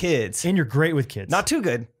good with kids. And you're great with kids. Not too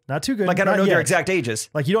good. Not too good. Like I don't know yet. their exact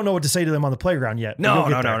ages. Like you don't know what to say to them on the playground yet. No.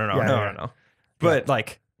 Yeah. But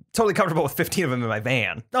like totally comfortable with 15 of them in my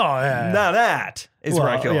van. Oh yeah. Now that is where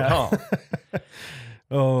I go home.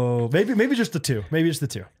 Oh, maybe just the 2. Maybe just the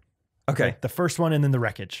 2. Okay. Like the first one and then the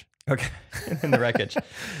wreckage. Okay. In the wreckage.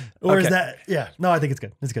 Or is that, yeah. No, I think it's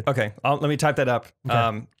good. It's good. Okay. Let me type that up.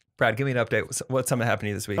 Okay. Brad, give me an update. What's something happened to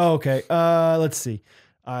you this week? Oh, okay. Let's see.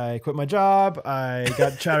 I quit my job. I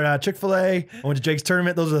got shouted out at Chick-fil-A. I went to Jake's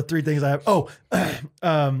tournament. Those are the 3 things I have. Oh,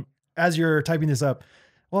 as you're typing this up,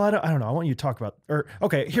 well, I don't know. I want you to talk about,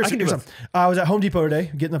 here's something. I was at Home Depot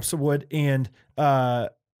today getting up some wood and,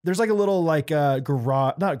 there's like a little like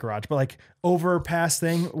garage, not garage, but like overpass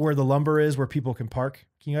thing where the lumber is where people can park.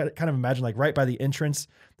 Can you kind of imagine like right by the entrance,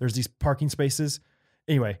 there's these parking spaces.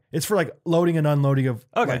 Anyway, it's for like loading and unloading of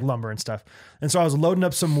like lumber and stuff. And so I was loading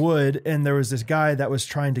up some wood and there was this guy that was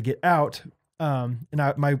trying to get out. And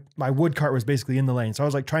my wood cart was basically in the lane. So I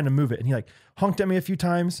was like trying to move it and he like honked at me a few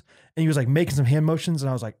times and he was like making some hand motions and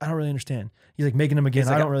I was like, I don't really understand. He's like making them again.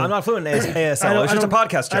 Like, I'm not fluent in ASL. It's just a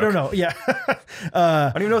podcast joke. I don't know. Yeah.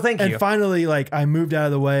 I don't even know. Thank you. And finally, like I moved out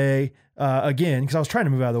of the way again, cause I was trying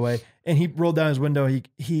to move out of the way and he rolled down his window. I'm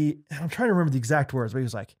trying to remember the exact words, but he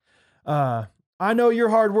was like, I know you're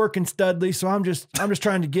hard working, Studley, so I'm just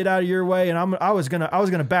trying to get out of your way, and I was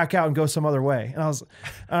gonna back out and go some other way, and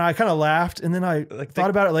I kind of laughed, and then I thought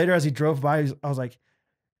about it later as he drove by. I was like,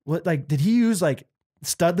 what? Like, did he use like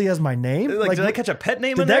Studley as my name? Like did I catch a pet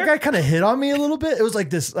name? Did in that there? guy kind of hit on me a little bit? It was like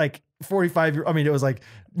this like 45 year. I mean, it was like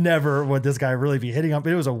never would this guy really be hitting on,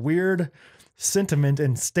 but it was a weird sentiment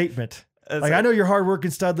and statement. Like I know you're hard working,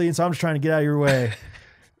 Studley, and so I'm just trying to get out of your way.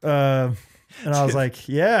 And I was like,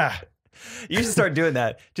 yeah. You should start doing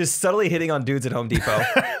that. Just subtly hitting on dudes at Home Depot.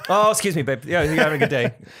 Oh, excuse me, babe. Yeah, you're having a good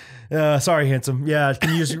day. Sorry, handsome. Yeah,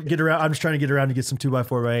 can you just get around? I'm just trying to get around to get some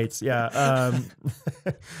 2x4x8s. Yeah.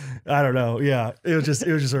 I don't know. Yeah, it was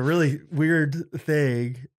just a really weird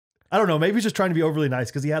thing. I don't know. Maybe he's just trying to be overly nice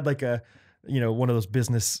because he had like a, one of those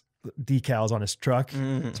business decals on his truck. So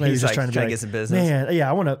maybe he's just trying to get some business. Man, yeah,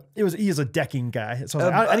 I want to. He's a decking guy. So I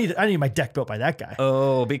was like, I need my deck built by that guy.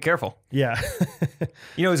 Oh, be careful. Yeah.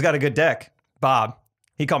 You know who's got a good deck? Bob.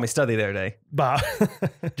 He called me Studley the other day. Bob.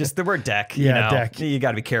 Just the word deck. Yeah, you know? deck. You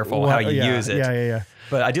got to be careful how you use it. Yeah.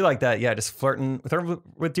 But I do like that. Yeah, just flirting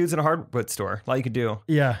with dudes in a hardwood store. A lot you could do.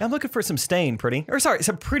 Yeah. I'm looking for some stain,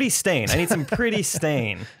 some pretty stain. I need some pretty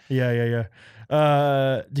stain. Yeah.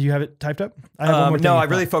 Do you have it typed up? I have one more thing. No, I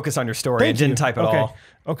really focused on your story and didn't type it all.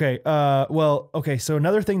 Okay. So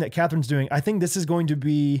another thing that Catherine's doing, I think this is going to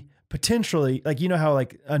be potentially like, how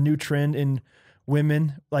like a new trend in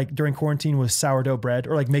women like during quarantine was sourdough bread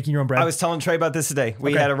or like making your own bread. I was telling Trey about this today.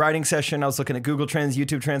 We had a writing session. I was looking at Google Trends,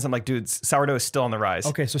 YouTube Trends. I'm like, dude, sourdough is still on the rise.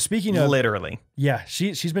 Okay. So speaking of literally, yeah,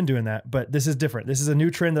 she's been doing that, but this is different. This is a new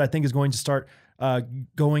trend that I think is going to start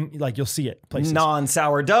going, like you'll see it places.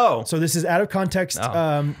 Non-sourdough. So this is out of context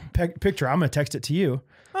picture. I'm going to text it to you.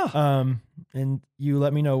 And you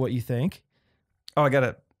let me know what you think. Oh, I got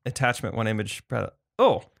an attachment, one image.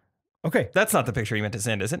 Oh, okay. That's not the picture you meant to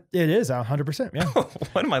send, is it? It is 100%. Yeah.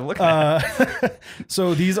 What am I looking at?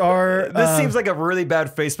 So these are. This seems like a really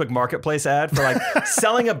bad Facebook Marketplace ad for like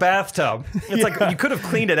selling a bathtub. It's like you could have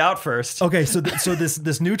cleaned it out first. Okay, so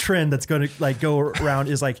this new trend that's going to like go around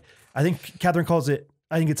is like, I think Catherine calls it.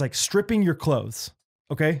 I think it's like stripping your clothes.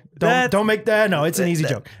 Okay, don't make that. No, it's an easy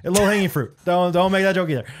joke. Low hanging fruit. Don't make that joke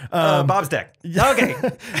either. Bob's deck. Okay.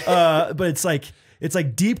 But it's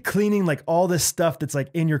like deep cleaning like all this stuff that's like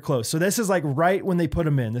in your clothes. So this is like right when they put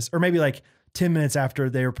them in this, or maybe like 10 minutes after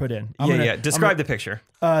they were put in. Describe the picture.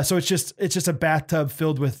 So it's just a bathtub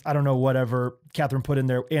filled with, I don't know, whatever Catherine put in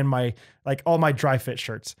there and my, like all my dry fit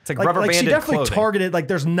shirts. It's like rubber banded she definitely clothing. Targeted, like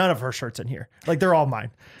there's none of her shirts in here. Like they're all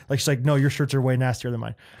mine. Like she's like, no, your shirts are way nastier than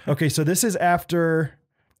mine. Okay. So this is after,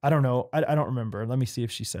 I don't know. I don't remember. Let me see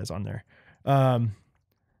if she says on there.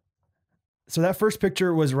 So that first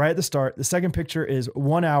picture was right at the start. The second picture is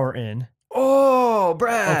 1 hour in. Oh,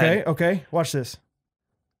 Brad. Okay. Watch this.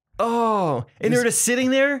 Oh, and they're just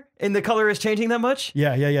sitting there and the color is changing that much?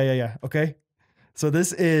 Yeah. Okay. So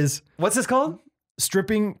this is. What's this called?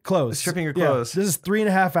 Stripping clothes. Stripping your clothes. This is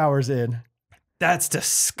 3.5 hours in. That's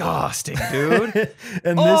disgusting, dude.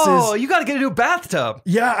 And this is. You got to get a new bathtub.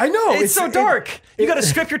 Yeah, I know. It's so dark. You got to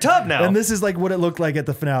strip your tub now. And this is like what it looked like at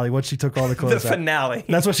the finale, once she took all the clothes The finale.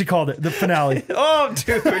 That's what she called it. The finale. Oh,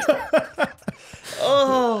 dude.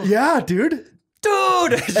 Oh. Yeah, dude.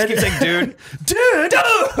 Dude. I just keep saying dude. Dude.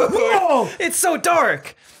 Whoa. It's so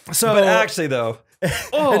dark. So, but actually, though.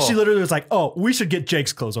 Oh. And she literally was like, oh, we should get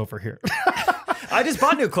Jake's clothes over here. I just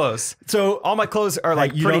bought new clothes. So all my clothes are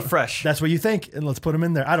like pretty fresh. That's what you think. And let's put them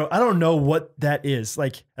in there. I don't know what that is.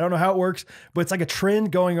 Like, I don't know how it works, but it's like a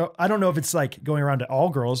trend going. I don't know if it's like going around to all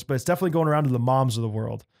girls, but it's definitely going around to the moms of the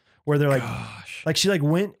world where they're like, like she like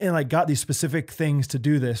went and like got these specific things to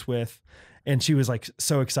do this with. And she was like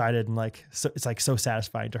so excited and like, so it's like so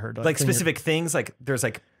satisfying to her. To, like specific things, like there's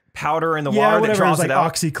like powder in the water whatever, that draws like it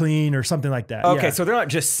out. OxyClean or something like that. Okay, so they're not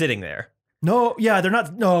just sitting there. No, yeah, they're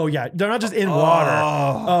not. No, yeah, they're not just in water.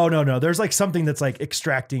 Oh, no. There's like something that's like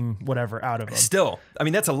extracting whatever out of them. Still, I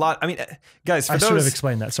mean, that's a lot. I mean, guys, for I those, should have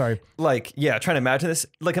explained that. Sorry. Like, yeah, trying to imagine this.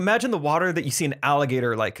 Like, imagine the water that you see an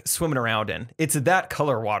alligator like swimming around in. It's that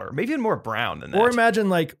color water, maybe even more brown than that. Or imagine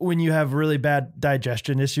like when you have really bad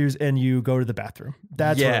digestion issues and you go to the bathroom.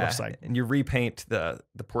 That's what it looks like. And you repaint the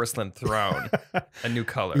porcelain throne a new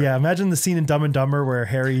color. Yeah, imagine the scene in Dumb and Dumber where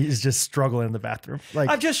Harry is just struggling in the bathroom. Like,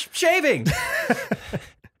 I'm just shaving.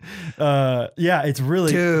 Yeah, it's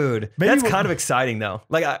really, dude. That's kind of exciting though.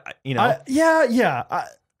 Like,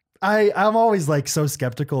 I'm always like so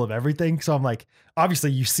skeptical of everything. So I'm like,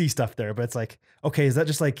 obviously you see stuff there, but it's like, okay, is that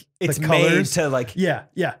just like it's the colors? made to like, yeah.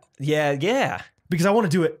 Because I want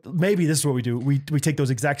to do it. Maybe this is what we do. We take those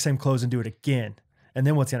exact same clothes and do it again. And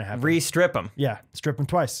then what's going to happen? Re-strip them. Yeah. Strip them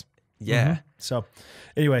twice. Yeah. Mm-hmm. So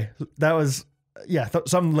anyway, that was,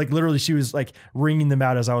 something like literally she was like wringing them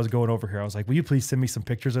out as I was going over here. I was like, will you please send me some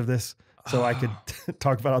pictures of this so I could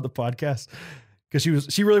talk about it on the podcast? Because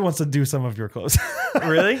she really wants to do some of your clothes.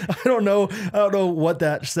 Really? I don't know what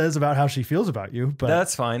that says about how she feels about you, but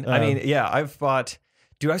that's fine. I mean, yeah, I've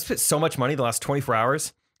spent so much money the last 24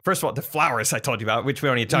 hours. First of all, the flowers I told you about, which we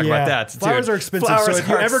don't need to talk about that. Flowers Dude, are expensive. flowers So if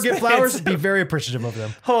you are ever get flowers, expensive. be very appreciative of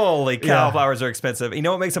them. Holy cow, Yeah. flowers are expensive. You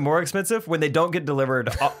know what makes them more expensive? When they don't get delivered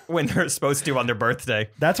when they're supposed to on their birthday.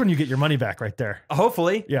 That's when you get your money back right there.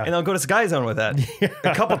 Hopefully. Yeah. And I'll go to Sky Zone with that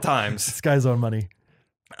a couple times. Sky's own money.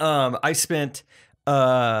 I spent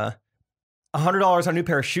 $100 on a new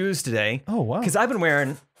pair of shoes today. Oh, wow. Because I've been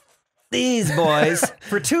wearing these boys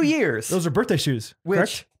for 2 years. Those are birthday shoes.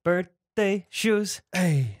 Which Correct? birthday shoes?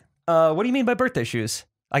 Hey. What do you mean by birthday shoes?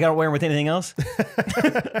 I gotta wear them with anything else?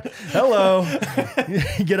 Hello.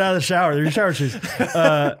 Get out of the shower. They're your shower shoes.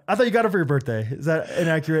 I thought you got them for your birthday. Is that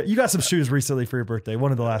inaccurate? You got some shoes recently for your birthday.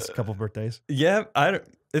 One of the last couple of birthdays. Yeah,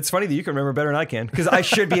 it's funny that you can remember better than I can because I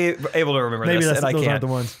should be able to remember Maybe this, and I those can't. aren't the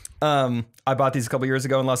ones. I bought these a couple years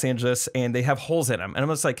ago in Los Angeles, and they have holes in them. And I'm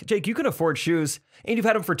just like, Jake, you can afford shoes, and you've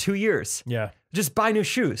had them for 2 years. Yeah. Just buy new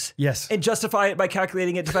shoes. Yes. And justify it by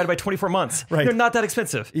calculating it divided by 24 months. Right. They're not that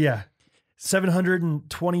expensive. Yeah.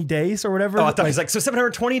 720 days or whatever. Oh, I thought it was like, so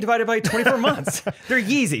 720 divided by 24 months. They're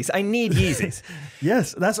Yeezys. I need Yeezys.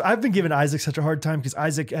 Yes. I've been giving Isaac such a hard time because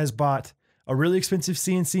Isaac has bought a really expensive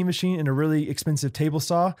CNC machine and a really expensive table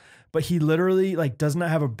saw, but he literally like does not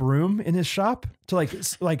have a broom in his shop to like,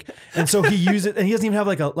 and so he uses it, and he doesn't even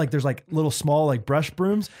have there's like little small like brush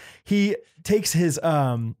brooms. He takes his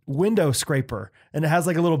window scraper and it has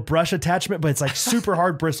like a little brush attachment, but it's like super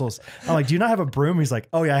hard bristles. I'm like, do you not have a broom? He's like,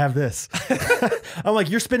 oh yeah, I have this. I'm like,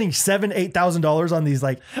 you're spending $7,000-8,000 on these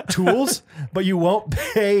like tools, but you won't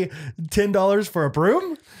pay $10 for a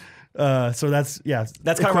broom. So that's kind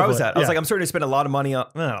of where I was at. I was Yeah. like, I'm starting to spend a lot of money on,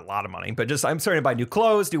 not a lot of money, but just I'm starting to buy new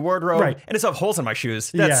clothes, new wardrobe, Right. and it's have holes in my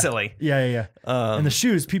shoes. That's Yeah. silly. Yeah. And the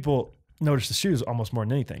shoes, people notice the shoes almost more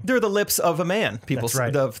than anything. They're the lips of a man. People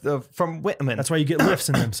That's right. From women. That's why you get lifts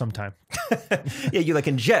in them sometime. Yeah, you like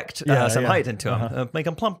inject Yeah, some yeah. height into them, make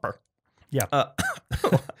them plumper. Yeah.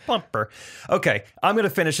 Plumper. Okay, I'm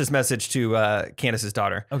gonna finish this message to Candace's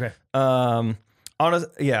daughter. Okay.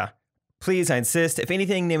 Yeah. Please, I insist. If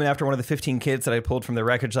anything, name it after one of the 15 kids that I pulled from the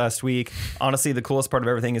wreckage last week. Honestly, the coolest part of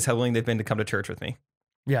everything is how willing they've been to come to church with me.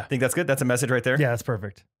 Yeah. Think that's good? That's a message right there? Yeah, that's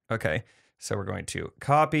perfect. Okay. So we're going to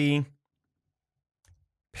copy,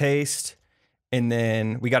 paste, and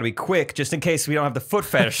then we got to be quick just in case we don't have the foot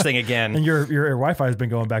fetish thing again. And your Wi-Fi has been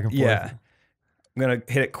going back and forth. Yeah. I'm going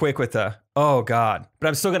to hit it quick with the, oh God. But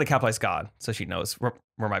I'm still going to capitalize God so she knows where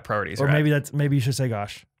my priorities Or are maybe maybe you should say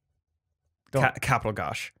gosh. Don't. capital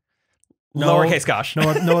gosh. No. Lowercase gosh. No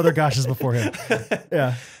other goshes before him.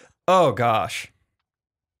 Yeah. Oh gosh.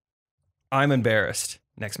 I'm embarrassed.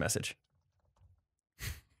 Next message.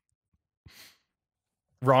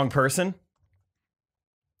 Wrong person?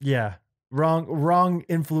 Yeah. Wrong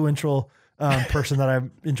influential person that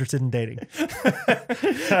I'm interested in dating.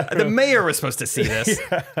 The mayor was supposed to see this.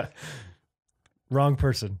 Yeah. Wrong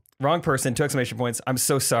person. Wrong person, 2 exclamation points. I'm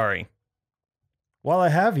so sorry. While I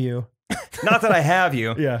have you. Not that I have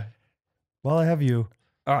you. Yeah. While I have you.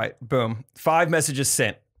 All right, boom. 5 messages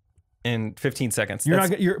sent in 15 seconds.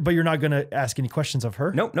 But you're not going to ask any questions of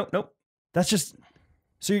her? Nope. That's just,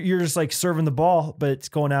 so you're just like serving the ball, but it's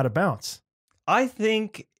going out of bounds. I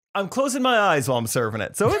think I'm closing my eyes while I'm serving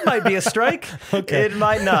it. So it might be a strike. Okay. It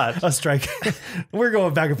might not. A strike. We're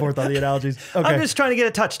going back and forth on the analogies. Okay. I'm just trying to get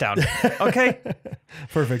a touchdown. Okay.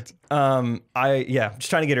 Perfect. Just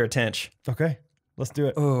trying to get her attention. Okay. Let's do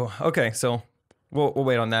it. Oh, okay. So we'll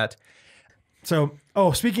wait on that. So,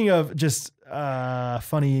 speaking of just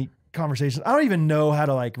funny conversations, I don't even know how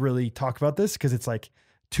to like really talk about this because it's like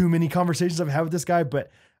too many conversations I've had with this guy,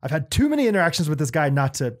 but I've had too many interactions with this guy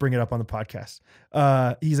not to bring it up on the podcast.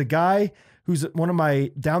 He's a guy who's one of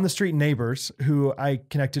my down the street neighbors who I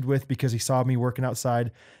connected with because he saw me working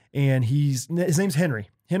outside, and his name's Henry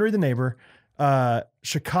the neighbor,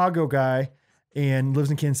 Chicago guy, and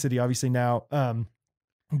lives in Kansas City, obviously now.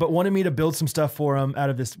 But wanted me to build some stuff for him out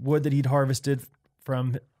of this wood that he'd harvested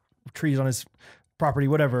from trees on his property,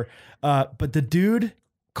 whatever. But the dude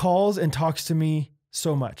calls and talks to me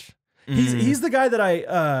so much. He's the guy that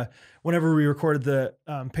I, whenever we recorded the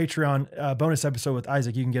Patreon bonus episode with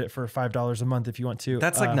Isaac, you can get it for $5 a month if you want to.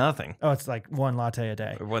 That's like nothing. Oh, it's like one latte a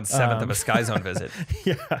day. 1/7 of a Sky Zone visit.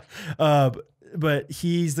 Yeah. But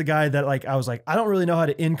he's the guy that like, I was like, I don't really know how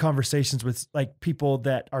to end conversations with like people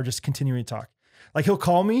that are just continuing to talk. Like he'll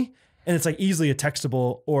call me and it's like easily a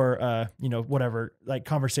textable or, whatever, like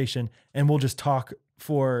conversation. And we'll just talk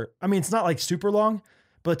it's not like super long,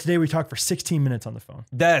 but today we talked for 16 minutes on the phone.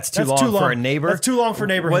 That's too long for a neighbor. That's too long for a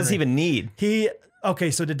neighbor. What does he even need?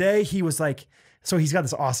 So today he was like, so he's got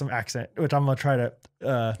this awesome accent, which I'm going to try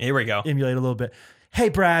to Here we go. emulate a little bit. Hey,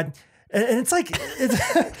 Brad, And it's like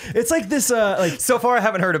it's like this like So far, I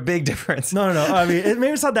haven't heard a big difference. no. I mean,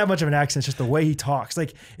 maybe it's not that much of an accent. It's just the way he talks.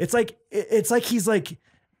 Like it's like he's like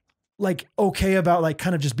okay about like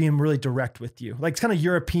kind of just being really direct with you. Like it's kind of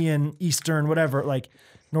European, Eastern, whatever. Like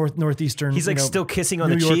northeastern. He's like still kissing on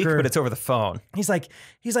New the cheek, Yorker. but it's over the phone. He's like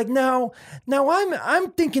now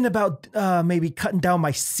I'm thinking about maybe cutting down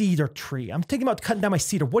my cedar tree. I'm thinking about cutting down my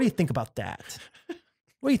cedar. What do you think about that?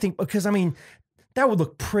 What do you think? Because I mean, that would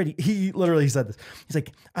look pretty. He literally said this. He's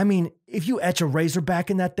like, I mean, if you etch a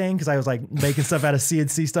razorback in that thing, because I was like making stuff out of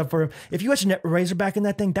CNC stuff for him. If you etch a razorback in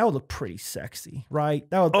that thing, that would look pretty sexy, right?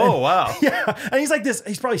 That would. Oh, wow. Yeah, and he's like this.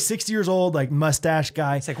 He's probably 60 years old, like mustache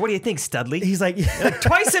guy. It's like, what do you think, Studley? He's like, Like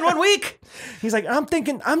twice in 1 week. he's like, I'm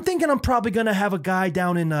thinking I'm probably gonna have a guy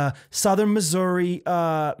down in southern Missouri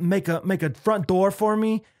make a front door for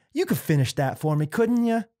me. You could finish that for me, couldn't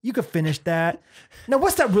you? You could finish that. Now,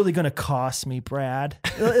 what's that really gonna cost me, Brad?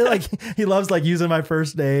 Like he loves like using my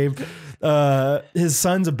first name. His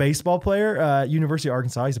son's a baseball player, University of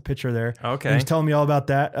Arkansas. He's a pitcher there. Okay. And he's telling me all about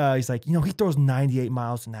that. He's like, he throws 98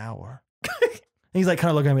 miles an hour. And he's like kind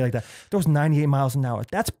of looking at me like that. Throws 98 miles an hour.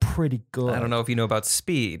 That's pretty good. I don't know if you know about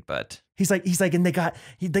speed, but He's like, and they got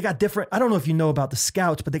different. I don't know if you know about the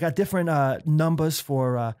scouts, but they got different numbers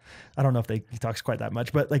for. I don't know if he talks quite that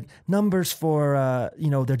much, but like numbers for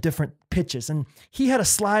their different pitches. And he had a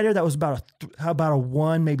slider that was about a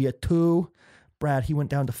 1, maybe a 2. Brad, he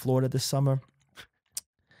went down to Florida this summer.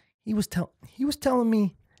 He was telling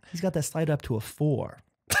me he's got that slider up to a 4.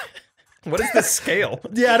 what is the scale?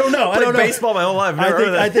 Yeah, I don't know. I played baseball my whole life. Never heard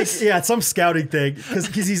of that. I think yeah, it's some scouting thing because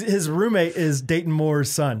his roommate is Dayton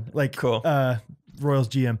Moore's son, like Cool. Royals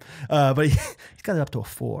GM. But he's got it up to a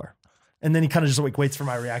 4, and then he kind of just like waits for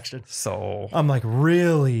my reaction. So I'm like,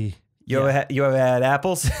 really? you ever had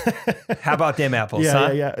apples? How about them apples? Yeah,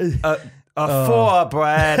 huh? yeah. A 4,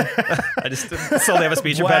 Brad. I just slowly have a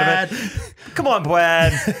speech impediment. Come on,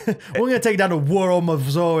 Brad. We're gonna take down the World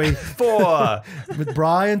Missouri 4. with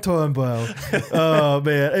Brian Turnbow. Oh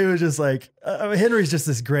man, it was just like Henry's just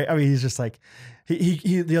this great. I mean, he's just like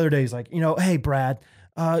he the other day he's like, hey Brad,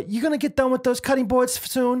 you gonna get done with those cutting boards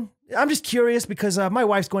soon? I'm just curious because my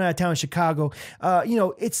wife's going out of town in Chicago.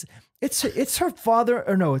 It's her father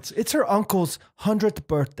or no, it's her uncle's 100th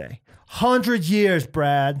birthday. 100 years,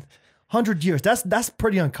 Brad. 100 years. That's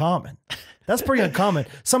pretty uncommon. That's pretty uncommon.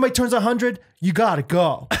 Somebody turns 100, you gotta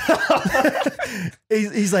go.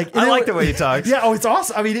 he's like, I like the way he talks. Yeah, oh, it's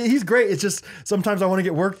awesome. I mean, he's great. It's just sometimes I want to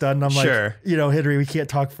get work done. And I'm Sure. like, Henry, we can't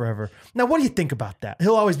talk forever. Now, what do you think about that?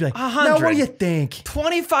 He'll always be like, 100. now, what do you think?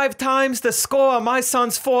 25 times the score on my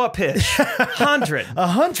son's 4 pitch. 100.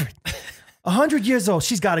 100. 100 years old.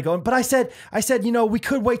 She's got to go. But I said, we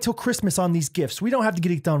could wait till Christmas on these gifts. We don't have to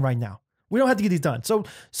get it done right now. We don't have to get these done. So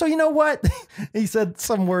you know what? He said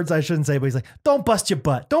some words I shouldn't say, but he's like, don't bust your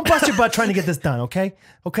butt. Don't bust your butt trying to get this done, okay?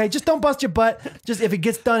 Okay, just don't bust your butt. Just if it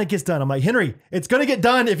gets done, it gets done. I'm like, Henry, it's going to get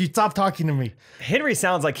done if you stop talking to me. Henry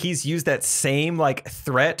sounds like he's used that same like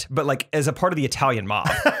threat, but like as a part of the Italian mob.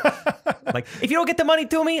 Like, if you don't get the money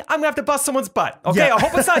to me, I'm going to have to bust someone's butt. Okay, Yeah. I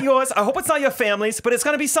hope it's not yours. I hope it's not your family's, but it's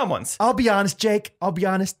going to be someone's. I'll be honest, Jake. I'll be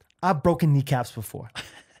honest. I've broken kneecaps before.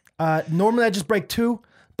 Normally I just break 2.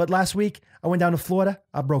 But last week, I went down to Florida.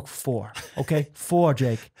 I broke 4. Okay? 4,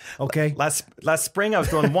 Jake. Okay? Last spring, I was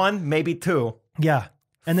doing 1, maybe 2. Yeah.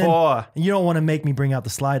 And then 4. you don't want to make me bring out the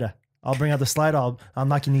slider. I'll bring out the slider. I'll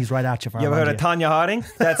knock your knees right out you. You ever heard of Tanya Harding?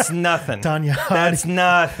 That's nothing. Tanya Harding. That's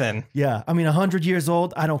nothing. Yeah. I mean, 100 years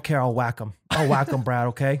old. I don't care. I'll whack him. I'll whack him, Brad.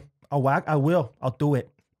 Okay? I will. I'll do it.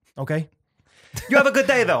 Okay? You have a good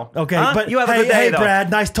day, though. Okay, huh? but you have a good day, hey, though. Brad,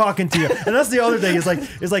 nice talking to you. And that's the other thing.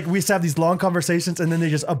 It's like we used to have these long conversations, and then they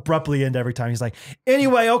just abruptly end every time. He's like,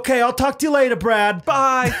 anyway, okay, I'll talk to you later, Brad.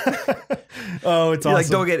 Bye. Oh, it's You awesome. like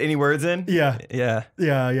don't get any words in. Yeah, Yeah.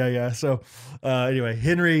 yeah. So anyway,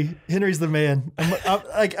 Henry's the man.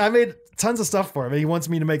 I made tons of stuff for him, and he wants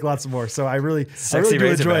me to make lots more. So I really do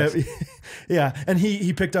enjoy it. Yeah, and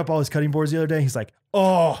he picked up all his cutting boards the other day. He's like,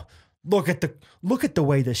 oh. Look at the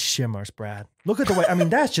way this shimmers, Brad. Look at the way. I mean,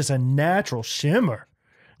 that's just a natural shimmer.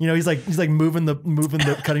 He's like moving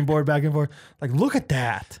the cutting board back and forth. Like, look at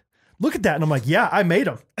that. Look at that. And I'm like, yeah, I made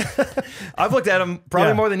them. I've looked at them probably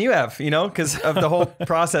Yeah. more than you have, because of the whole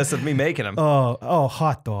process of me making them. Oh,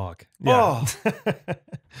 hot dog. Yeah. Oh,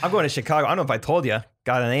 I'm going to Chicago. I don't know if I told you.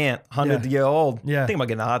 Got an aunt, 100-year-old. Yeah. I think about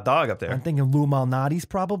getting a hot dog up there. I'm thinking Lou Malnati's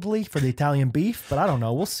probably for the Italian beef, but I don't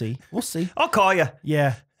know. We'll see. I'll call you.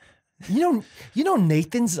 Yeah. You know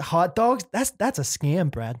Nathan's hot dogs? That's a scam,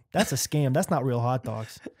 Brad. That's a scam. That's not real hot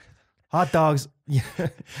dogs. Hot dogs. Yeah.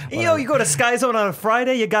 You go to Sky Zone on a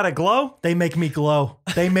Friday, you got to glow? They make me glow.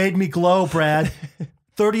 They made me glow, Brad.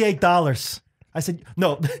 $38. I said,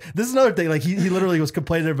 no, this is another thing. Like he literally was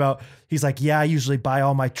complaining about, he's like, yeah, I usually buy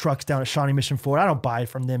all my trucks down at Shawnee Mission Ford. I don't buy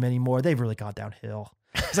from them anymore. They've really gone downhill.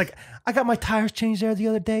 He's like, I got my tires changed there the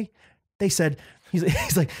other day. They said,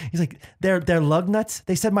 he's like, they're lug nuts.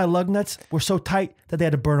 They said my lug nuts were so tight that they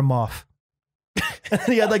had to burn them off. And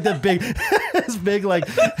he had like that big, this big, like,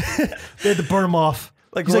 they had to burn them off.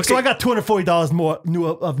 Like, he's like, so I got $240 more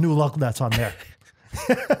new lug nuts on there.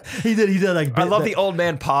 he did like. I love the old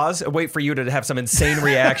man pause and wait for you to have some insane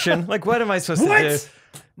reaction. Like, what am I supposed to do?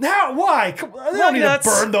 Now, why? I don't need to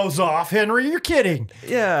burn those off, Henry. You're kidding.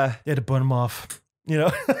 Yeah, they had to burn them off. You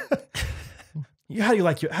know. How do you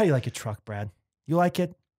like your truck, Brad? You like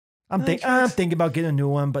it? I'm thinking about getting a new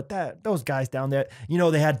one, but those guys down there, you know,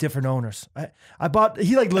 they had different owners. I bought.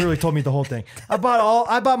 He like literally told me the whole thing. I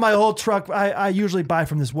bought my whole truck. I usually buy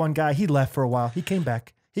from this one guy. He left for a while. He came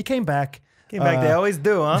back. They always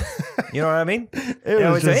do, huh? You know what I mean?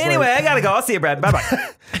 Anyway, I gotta go. I'll see you, Brad. Bye-bye.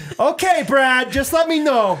 Okay, Brad. Just let me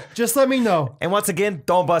know. And once again,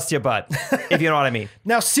 don't bust your butt, if you know what I mean.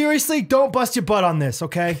 Now, seriously, don't bust your butt on this,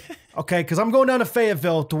 okay? Okay, because I'm going down to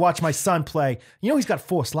Fayetteville to watch my son play. You know he's got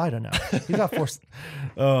 4 slider now. He's got 4.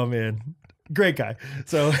 Oh, man. Great guy.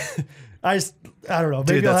 So I don't know.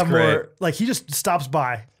 Maybe I'll have more. Like, he just stops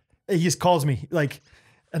by. He just calls me. Like,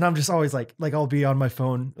 and I'm just always like I'll be on my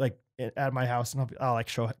phone, like, at my house, and I'll like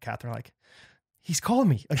show Catherine, like, he's calling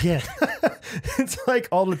me again. It's like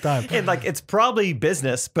all the time. And like, it's probably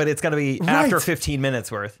business, but it's going to be after 15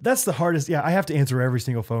 minutes worth. That's the hardest. Yeah. I have to answer every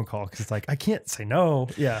single phone call because it's like, I can't say no.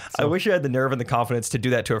 Yeah. So. I wish I had the nerve and the confidence to do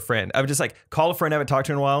that to a friend. I would just like call a friend I haven't talked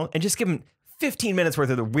to in a while and just give him 15 minutes worth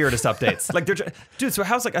of the weirdest updates. Like, dude, so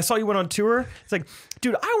how's, like, I saw you went on tour. It's like,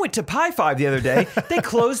 dude, I went to Pie 5 the other day. They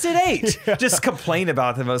closed at 8. Yeah. Just complain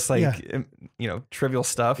about the most like, you know, trivial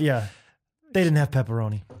stuff. Yeah. They didn't have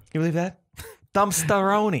pepperoni. You believe that?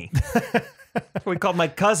 Dumpsteroni. That's what we called my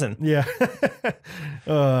cousin. Yeah.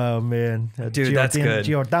 Oh, man. Dude, that's good.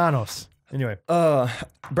 Giordano's. Anyway.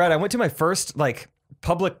 Brad, I went to my first, like,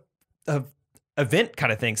 public event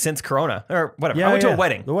kind of thing since Corona. Or whatever. Yeah, I went to a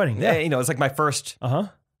wedding. The wedding, yeah. You know, it's like my first... Uh-huh.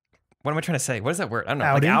 What am I trying to say? What is that word? I don't know.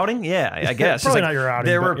 Outing? Like outing? Yeah, I guess. Probably like, not your outing.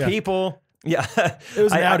 There were people... Yeah. It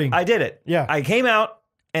was an outing. I did it. Yeah. I came out,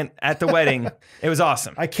 and at the wedding, it was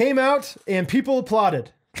awesome. I came out, and people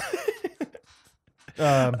applauded.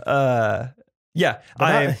 Yeah. Yeah,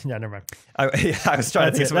 never mind. I was trying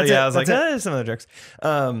to think of somebody. I was like, some other jokes.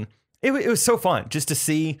 It was so fun just to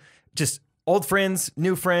see just old friends,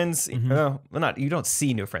 new friends. Well, you don't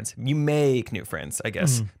see new friends. You make new friends, I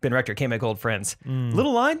guess. Ben Rector can't make old friends.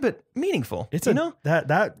 Little line, but meaningful. It's you know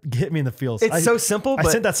that hit me in the feels. It's so simple. I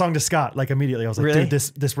sent that song to Scott like immediately. I was like, really? dude,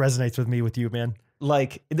 this resonates with you, man.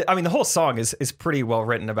 Like, I mean, the whole song is pretty well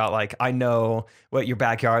written about, like, I know what your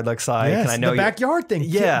backyard looks like. Yes, and I know the backyard thing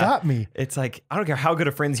got me. It's like, I don't care how good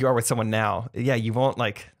of friends you are with someone now. Yeah, you won't,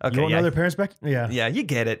 like, okay. You won't know their parents back? Yeah. Yeah, you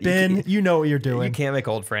get it. Ben, you know what you're doing. You can't make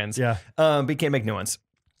old friends. Yeah. But you can't make new ones.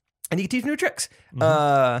 And you can teach new tricks. I'm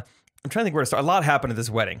trying to think where to start. A lot happened at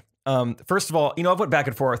this wedding. First of all, you know, I've went back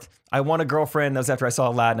and forth. I want a girlfriend. That was after I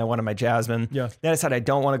saw Aladdin. I wanted my Jasmine. Yeah. Then I decided I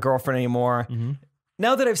don't want a girlfriend anymore.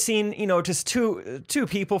 Now that I've seen, you know, just two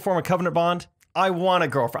people form a covenant bond, I want a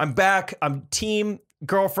girlfriend. I'm back. I'm team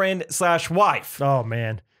girlfriend/wife. Oh,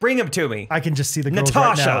 man. Bring them to me. I can just see the girls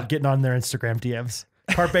right now getting on their Instagram DMs.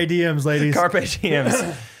 Carpe DMs, ladies. Carpe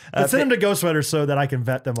DMs. Send them to Ghostrunners so that I can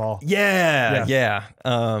vet them all. Yeah.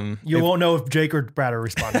 You won't know if Jake or Brad are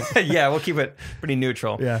responding. Yeah, we'll keep it pretty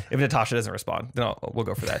neutral. Yeah. If Natasha doesn't respond, then we'll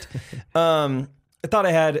go for that. I thought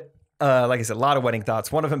I had, like I said, a lot of wedding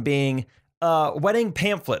thoughts. One of them being wedding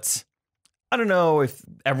pamphlets. I don't know if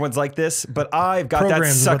everyone's like this, but I've got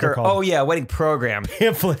Programs that sucker. Oh, yeah, wedding program.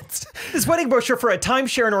 Pamphlets. This wedding brochure for a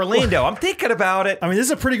timeshare in Orlando. I'm thinking about it. I mean, this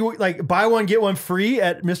is a pretty good, like, buy one, get one free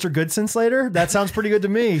at Mr. Goodson Slater. That sounds pretty good to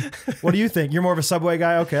me. What do you think? You're more of a Subway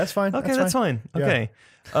guy? Okay, that's fine. Okay, that's fine. Yeah.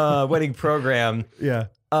 Okay. Wedding program. Yeah.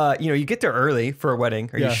 You know, you get there early for a wedding,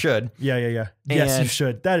 or you should. Yeah. Yes, you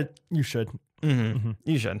should. You should.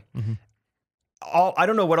 You should. I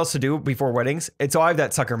don't know what else to do before weddings, and so I have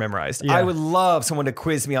that sucker memorized. Yeah. I would love someone to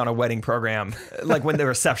quiz me on a wedding program, like when the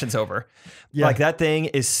reception's over. Yeah. Like, that thing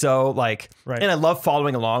is so, like, right. And I love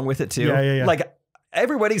following along with it too. Yeah. Like,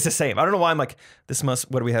 every wedding's the same. I don't know why I'm like, this must,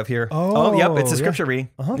 what do we have here? Oh, yep, it's a yeah. scripture reading.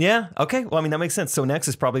 Yeah, okay. Well, I mean, that makes sense. So next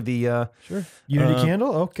is probably the... Sure. Unity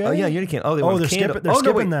candle? Okay. Oh, yeah, Unity candle. Oh, they want they're candle. skipping, they're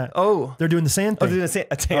skipping that. Oh. They're doing the sand Oh, thing. they're doing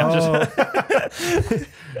the sand.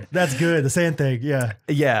 That's good. The sand thing. Yeah.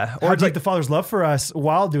 Yeah. Or Or like the Father's love for us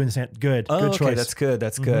while doing the sand. Good. oh, Good okay, choice. that's good.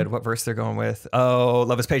 That's good. What verse they're going with? Oh,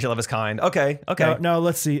 love is patient, love is kind. Okay, okay. Now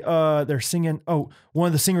let's see. They're singing. Oh, one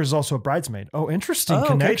of the singers is also a bridesmaid. Oh, interesting Oh, okay,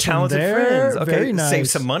 connection talented there. friends. Okay, Very nice. save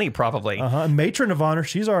some money probably. Matron of honor.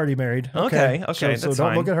 She's already married. Okay, So that's don't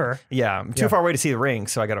fine. look at her. Yeah, I'm too far away to see the ring,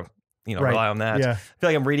 so I gotta, Right. rely on that. Yeah. I feel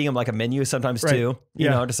like I'm reading them like a menu sometimes Right. too. You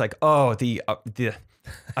Yeah. know, just like, oh,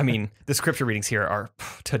 I mean, the scripture readings here are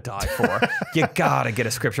to die for. You gotta get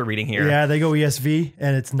a scripture reading here. Yeah, they go ESV,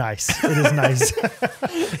 and it's nice. It is nice.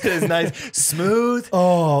 It is nice, smooth,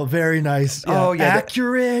 Oh, very nice. Yeah. Oh, yeah,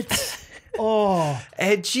 accurate. Oh,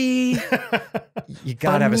 edgy. You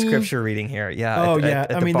gotta have a Funny. scripture reading here. Yeah. oh at, yeah.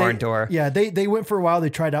 At the barn door. Yeah, they went for a while. They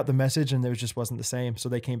tried out the message, and it just wasn't the same. So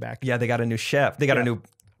they came back. Yeah, they got a new chef. They got a new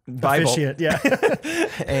Bible. Officiate, yeah.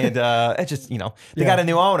 And it just, they Yeah. got a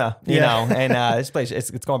new owner, Yeah. and this place, it's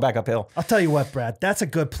going back uphill. I'll tell you what, Brad. That's a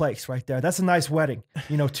good place right there. That's a nice wedding.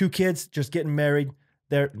 2 kids just getting married.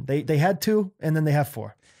 They had 2, and then they have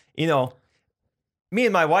 4. Me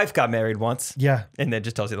and my wife got married once. Yeah. And that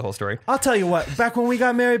just tells you the whole story. I'll tell you what. Back when we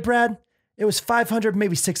got married, Brad, it was $500,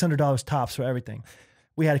 maybe $600 tops for everything.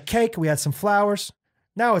 We had a cake. We had some flowers.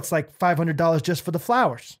 Now it's like $500 just for the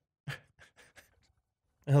flowers.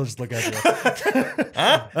 He'll just look at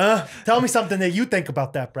you. Tell me something that you think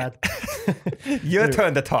about that, Brad. Your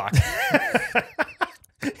turn to talk.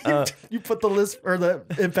 You put the list or the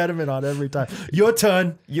impediment on every time. Your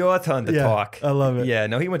turn. Your turn to Yeah, talk. I love it. Yeah,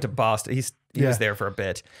 no, he went to Boston. He Yeah. was there for a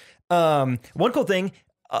bit. One cool thing,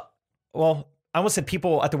 I almost said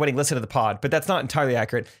people at the wedding listen to the pod, but that's not entirely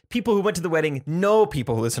accurate. People who went to the wedding know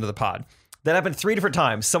people who listen to the pod. That happened 3 different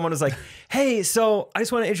times. Someone was like, hey, so I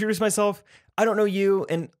just want to introduce myself. I don't know you,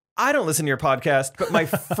 and I don't listen to your podcast, but my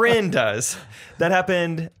friend does. That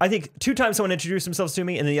happened, I think, 2 times someone introduced themselves to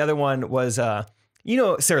me, and the other one was, Sarah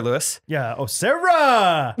Lewis. Yeah. Oh,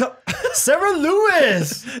 Sarah. No. Sarah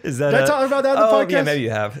Lewis. Is that Did I talk about that in the podcast? Yeah, maybe you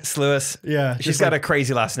have. Lewis. Yeah, She's just got like- a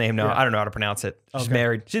crazy last name now. Yeah. I don't know how to pronounce it. She's Okay.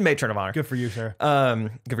 married. She's matron of honor. Good for you, Sarah.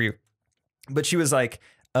 Good for you. But she was like,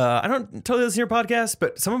 I don't totally listen to your podcast,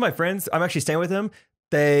 but some of my friends, I'm actually staying with them.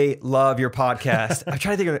 They love your podcast. I'm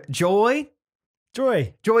trying to think of it. Joy?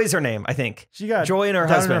 Joy. Joy's her name, I think. She got Joy and her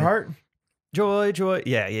down husband. in her heart. Joy.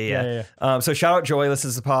 Yeah. Yeah. So shout out Joy,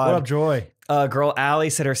 listens to the pod. What up, Joy? Girl Allie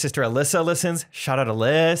said her sister Alyssa listens. Shout out to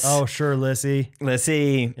Liz. Oh, sure, Lissy.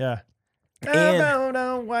 Lissy. Yeah. And- I don't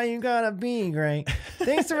know why you gotta be great.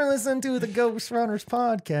 Thanks for listening to the Ghostrunners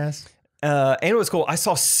podcast. And it was cool. I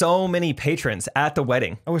saw so many patrons at the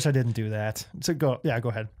wedding. I wish I didn't do that. So go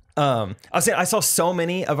ahead. I was saying I saw so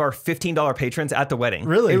many of our $15 patrons at the wedding.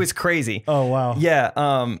 Really? It was crazy. Oh wow. Yeah.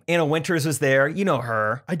 Anna Winters was there. You know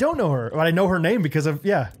her. I don't know her, but I know her name because of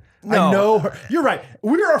No. I know her. You're right.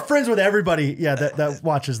 We are friends with everybody. Yeah, that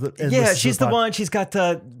watches the. and Yeah, listens to she's the pod. one. She's got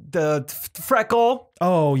the freckle,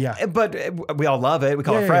 Oh yeah. but we all love it. We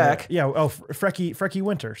call her Freck. Yeah. Oh, Frecky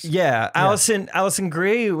Winters. Yeah. Allison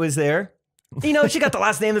Gray was there. She got the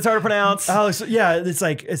last name that's hard to pronounce. Alex, yeah, it's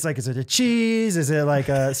like, is it a cheese? Is it like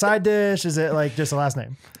a side dish? Is it like just a last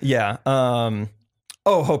name? Yeah.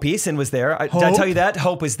 Hope Easton was there. Did I Hope? tell you that?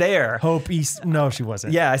 Hope was there. Hope East. No, she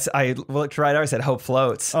wasn't. Yeah, I looked right at her. I said, Hope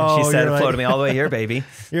floats. And Oh, she said, you're it floated like- me all the way here, baby.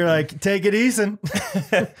 You're like, take it easy.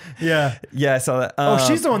 Yeah. Yeah, I saw that. Oh,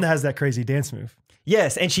 she's the one that has that crazy dance move.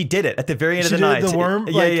 Yes, and she did it at the very end She of the did night. the worm,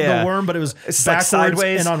 Yeah. the worm, but it was It's like backwards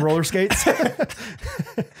sideways. and on roller skates.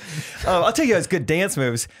 I'll tell you, it's good dance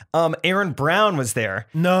moves. Aaron Brown was there.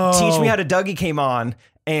 No. Teach Me How to Dougie came on,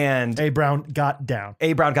 and A Brown got down.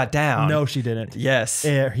 A Brown got down. No, she didn't. Yes.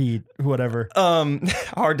 He, whatever.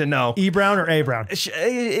 Hard to know. E Brown or A Brown?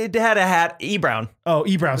 It had a hat. E Brown. Oh,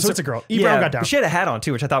 E Brown. So it's a girl. E Brown got down. She had a hat on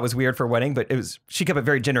too, which I thought was weird for a wedding, but she kept it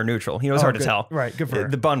very gender neutral. It was hard to good. tell. Right, good for her.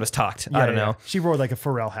 The bun was tucked. I don't know. She wore like a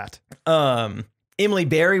Pharrell hat. Emily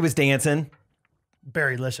Berry was dancing.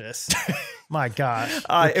 Berrylicious. My gosh.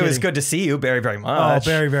 It was good to see you very, very Oh, much.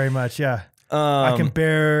 very, very much. Yeah. I can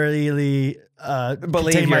barely contain my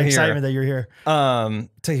you're here. excitement that you're here.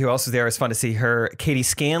 Tell you who else was there. It was fun to see her. Katie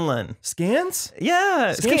Scanlon. Scans?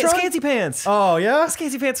 Yeah. Scantron? Scanty Pants. Oh, yeah?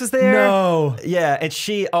 Scanty Pants was there. No. Yeah. And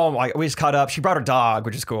we just caught up. She brought her dog,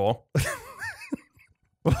 which is cool.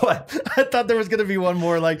 What? I thought there was going to be one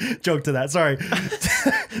more joke to that. Sorry.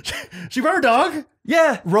 She brought her dog?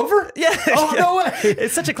 Yeah. Rover? Yeah. Oh, Yeah. no way.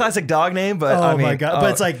 It's such a classic dog name, but Oh I mean, my God.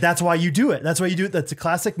 But it's like, that's why you do it. That's why you do it. That's a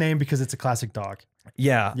classic name because it's a classic dog.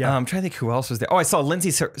 Yeah. Yeah. I'm trying to think who else was there. Oh, I saw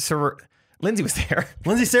Lindsay. Lindsay was there.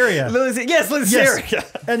 Lindsay Saria. Lindsay Saria.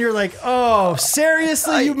 And you're like, oh,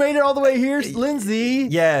 seriously? You made it all the way here, Lindsay?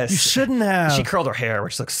 Yes. You shouldn't have. She curled her hair,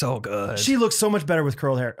 which looks so good. She looks so much better with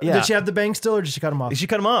curled hair. Yeah. Did she have the bangs still, or did she cut them off? She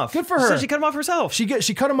cut them off. Good for She her. said she cut them off herself. She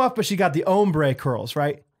cut them off, but she got the ombre curls,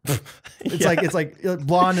 right? It's like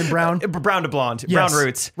blonde and brown. Brown to blonde. Yes. Brown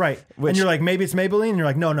roots. Right. Which- And you're like, maybe it's Maybelline, and you're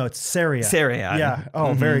like, no, it's Saria. Saria. Yeah.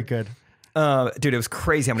 Oh, very good. Dude, it was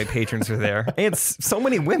crazy how many patrons were there. And so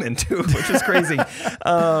many women, too, which was crazy.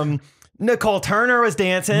 Nicole Turner was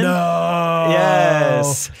dancing. No.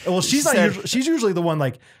 Yes. Well, she's not. She's usually the one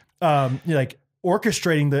like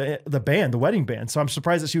orchestrating the band, the wedding band. So I'm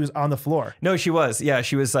surprised that she was on the floor. No, she was. Yeah,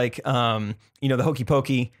 she was like, the hokey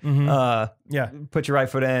pokey. Yeah. Put your right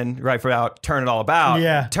foot in, right foot out, turn it all about.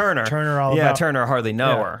 Yeah. Turner. All yeah, about. Turner hardly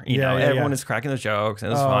know Yeah. her. Yeah, Everyone is cracking those jokes.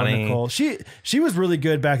 And it was Oh, funny. Nicole. She was really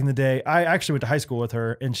good back in the day. I actually went to high school with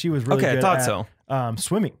her, and she was really Okay, I good thought at, so.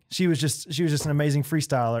 Swimming. She was just an amazing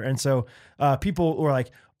freestyler. And so people were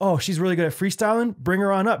like, oh, she's really good at freestyling. Bring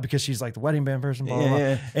her on up because she's like the wedding band person. Blah, blah, blah.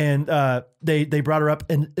 Yeah. And they brought her up,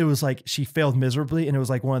 and it was like she failed miserably, and it was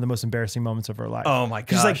like one of the most embarrassing moments of her life. Oh my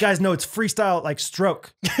She's like, gosh. guys, no, it's freestyle like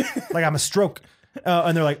stroke. Like I'm a stroke.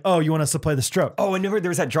 And they're like, oh, you want us to play the stroke? Oh, and remember there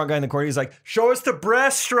was that drunk guy in the corner. He's like, show us the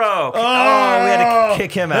breaststroke. Oh, we had to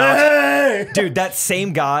kick him out. Hey! Dude, that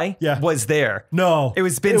same guy was there. No. It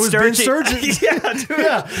was Ben Sturgis. Yeah, dude.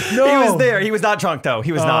 Yeah. No. He was there. He was not drunk, though.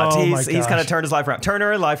 He was not. Oh, He's my kind of gosh. turned his life around. Turn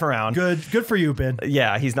her life around. Good for you, Ben.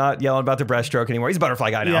 Yeah, he's not yelling about the breaststroke anymore. He's a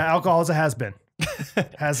butterfly guy now. Yeah, alcohol is a has-been.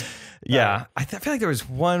 Yeah. I feel like there was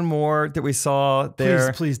one more that we saw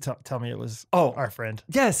there. Please tell me it was Oh. our friend.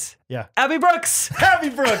 Yes. Yeah. Abby Brooks. Abby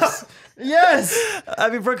Brooks. Yes.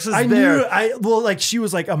 Abby Brooks was I there. knew, she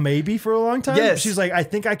was like a maybe for a long time. Yes. She's like, I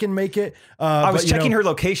think I can make it. I was checking her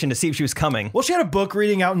location to see if she was coming. Well, she had a book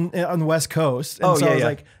reading out on the West Coast. And so I was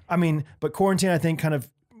like, but quarantine, I think kind of,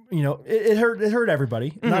 it hurt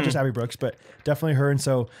everybody, not just Abby Brooks, but definitely her. And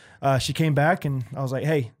so she came back, and I was like,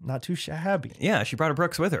 hey, not too shabby. Yeah, she brought her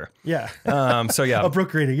Brooks with her. Yeah. So yeah. A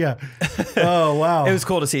Brook reading, yeah. Oh, wow. It was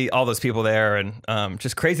cool to see all those people there, and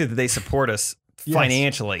just crazy that they support us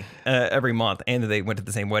financially every month, and that they went to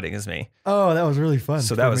the same wedding as me. Oh, that was really fun.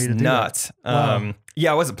 So that was nuts. Wow.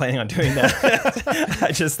 Yeah, I wasn't planning on doing that.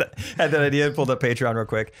 I just had that idea, pulled up Patreon real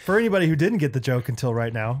quick. For anybody who didn't get the joke until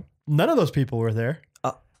right now, none of those people were there.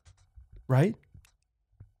 Right?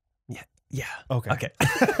 Yeah. Okay.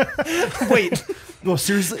 Wait. Well,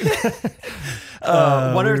 seriously. One we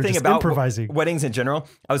other were thing just about improvising. weddings in general,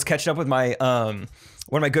 I was catching up with my one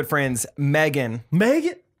of my good friends, Megan.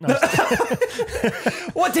 Megan? No,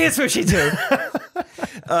 What dance would she do?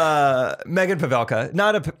 Megan Pavelka,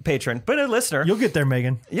 not a patron, but a listener. you'll get there,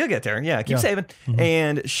 Megan. You'll get there. Yeah, keep saving.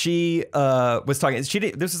 And she was talking.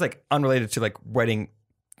 This is like unrelated to like wedding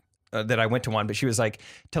that I went to one, but she was like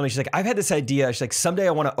telling me, she's like, I've had this idea. She's like, someday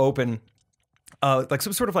I want to open like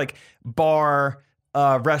some sort of like bar,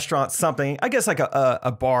 restaurant, something. I guess like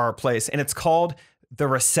a bar place, and it's called The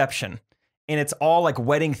Reception, and it's all like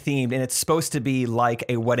wedding themed, and it's supposed to be like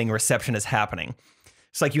a wedding reception is happening.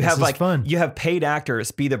 It's like you have like fun. you have paid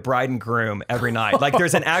actors be the bride and groom every night. Like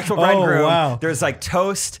there's an actual bride and groom. Wow. There's like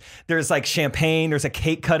toast. There's like champagne. There's a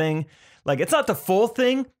cake cutting. Like it's not the full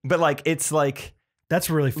thing, but like it's like That's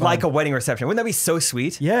really fun. like a wedding reception. Wouldn't that be so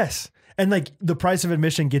sweet? Yes. And like the price of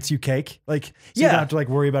admission gets you cake. Like, so you Yeah. don't have to like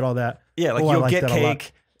worry about all that. Yeah, like Oh, I you'll like get that a lot.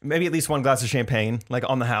 cake, maybe at least one glass of champagne, like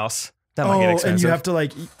on the house. That might get Oh, expensive. and you have to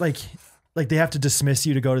like they have to dismiss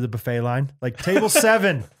you to go to the buffet line. Like table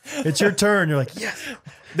 7, it's your turn. You're like, yes.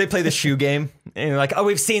 They play the shoe game, and you're like, oh,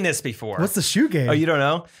 we've seen this before. What's the shoe game? Oh, you don't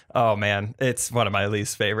know? Oh man, it's one of my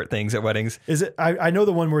least favorite things at weddings. Is it? I know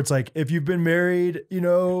the one where it's like, if you've been married,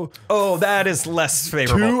 Oh, that is less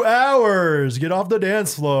favorable. 2 hours, get off the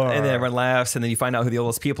dance floor. And then everyone laughs, and then you find out who the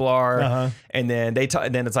oldest people are, and then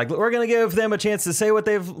and then it's like, we're gonna give them a chance to say what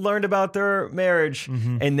they've learned about their marriage,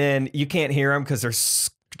 and then you can't hear them because they're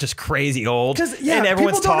just crazy old, and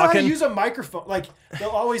everyone's people don't know how to talking. use a microphone. Like they'll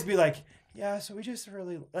always be like, yeah, so we just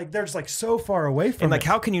really like they're just like so far away from And like, it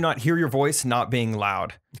how can you not hear your voice not being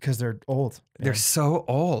loud? because they're old. They're so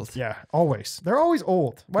old. Yeah, always. They're always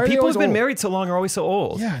old. Why are they People always who've been old? married so long are always so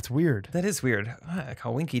old. Yeah, it's weird. That is weird. Fuck,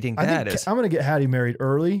 how winky dink I that think is. I'm gonna get Hattie married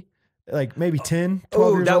early, like maybe 10, 12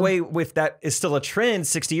 Oh, years that old. way, if that is still a trend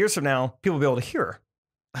 60 years from now, people will be able to hear.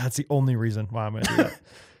 That's the only reason why I'm gonna do that.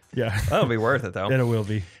 Yeah, That'll be worth it, though. it will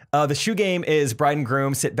be. The shoe game is bride and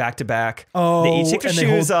groom sit back to back. Oh, they each take their and they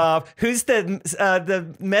shoes hold- off. Who's the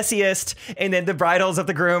messiest? And then the bride holds up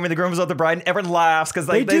the groom, and the groom holds up the bride, and everyone laughs because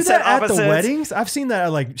They like do said that at opposites. the weddings. I've seen that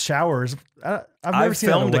at like showers. I've never I've seen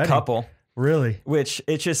that at filmed a a wedding. couple. Really? which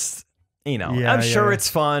it's just, Yeah, I'm sure yeah. it's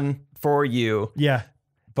fun for you, Yeah.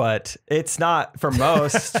 but it's not for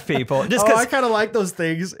most people. Just I because kind of like those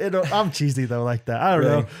things. I'm cheesy though, like that. I don't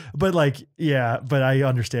Really? know, but like, yeah, but I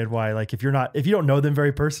understand why. Like, if you don't know them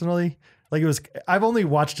very personally, like I've only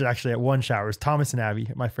watched it actually at one shower. It was Thomas and Abby,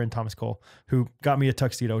 my friend Thomas Cole, who got me a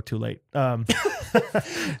tuxedo too late. But he's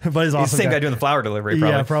awesome. he's the same guy doing the flower delivery,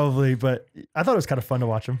 probably. Yeah, probably. But I thought it was kind of fun to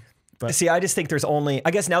watch him. But See, I just think there's only,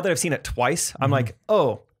 I guess now that I've seen it twice, I'm like,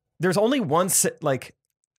 oh, there's only one,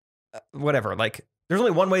 whatever. Like, there's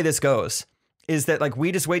only one way this goes, is that like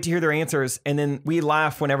we just wait to hear their answers and then we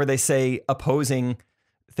laugh whenever they say opposing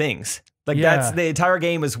things. Like that's the entire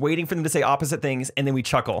game is waiting for them to say opposite things and then we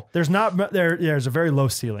chuckle. there's a very low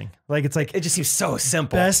ceiling. Like, it's like It just seems so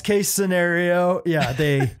simple. best case scenario. Yeah,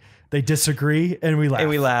 they disagree and we laugh. And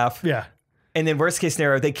we laugh. Yeah. And then worst case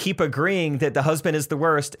scenario, they keep agreeing that the husband is the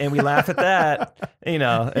worst and we laugh at that.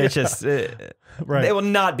 It's just, Right. It will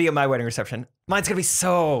not be at my wedding reception. Mine's going to be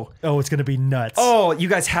so, Oh, it's gonna be nuts. oh, you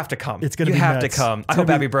guys have to come. It's gonna you be have nuts. to come. I It's hope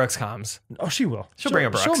gonna Abby Brooks comes. Oh, she will. She'll bring a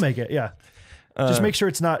Brooks. She'll make it. Yeah. Just make sure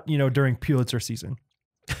it's not, during Pulitzer season,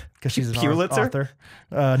 because she's an Pulitzer? author.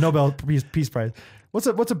 Nobel Peace Prize. What's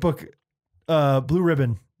a book? Blue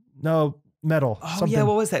Ribbon. No, Medal. Oh, something. yeah,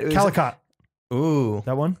 what was that? It was Calicut. Ooh,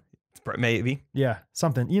 That one. maybe. Yeah,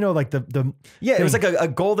 something. Like the Yeah, it was thing. like a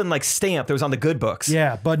golden like stamp that was on the good books.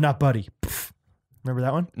 Yeah, Bud Not Buddy. Pff. Remember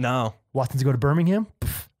that one? No. Watson's Go to Birmingham.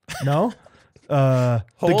 Pff. No. The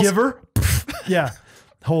Holes? Giver. Pff. Yeah.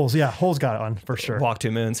 Holes. Yeah, Holes got it on for sure. Walk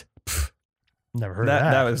 2 Moons. Never heard of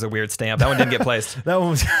that. That was a weird stamp. That one didn't get placed. That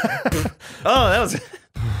one was Oh, that was.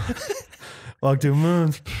 Walk 2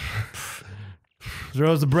 Moons.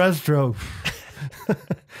 Throws the breaststroke.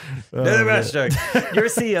 The best joke. You ever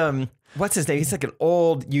see what's his name? He's like an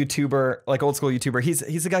old YouTuber, like old school YouTuber. He's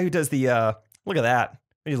the guy who does the look at that.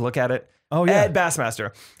 You look at it. Oh, yeah. Ed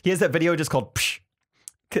Bassmaster. He has that video just called Psh.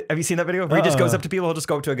 Have you seen that video? Where he just goes up to people, he'll just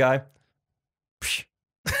go up to a guy. Psh.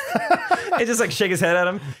 And just like shake his head at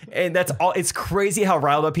him. And that's all. It's crazy how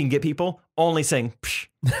riled up he can get people only saying Psh.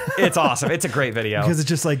 It's awesome. It's a great video. Because it's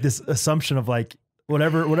just like this assumption of like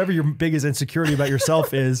whatever your biggest insecurity about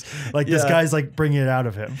yourself is, like this Yeah. guy's like bringing it out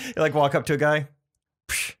of him. You like walk up to a guy,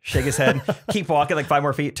 Psh. Shake his head, keep walking like 5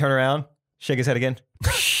 more feet, turn around, shake his head again.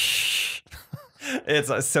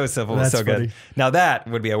 It's so simple, That's so good. funny. Now that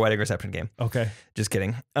would be a wedding reception game. Okay. Just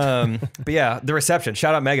kidding. But yeah, the reception.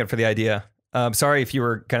 Shout out Megan for the idea. Sorry if you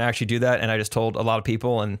were gonna actually do that, and I just told a lot of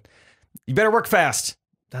people, and you better work fast.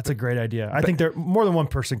 That's a great idea. I think there more than one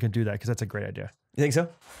person can do that because that's a great idea. You think so?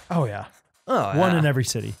 Oh yeah. Oh, One yeah. in every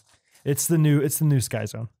city. It's the new Sky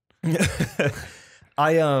Zone.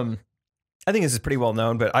 I think this is pretty well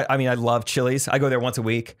known, but I mean, I love Chili's. I go there once a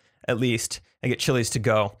week at least. I get Chili's to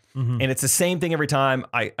go. And it's the same thing every time.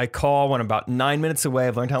 I call when I'm about 9 minutes away.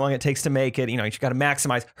 I've learned how long it takes to make it. You got to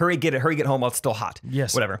maximize. Hurry, get home while it's still hot.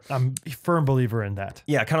 Yes. Whatever. I'm a firm believer in that.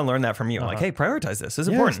 Yeah, I kind of learned that from you. I'm like, hey, prioritize this. This is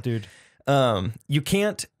Yes, important. dude.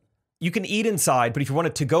 You can eat inside, but if you want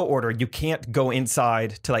a to-go order, you can't go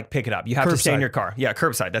inside to like pick it up. You have to stay in Curbside. your car. Yeah,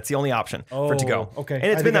 curbside. That's the only option for to go. Okay. And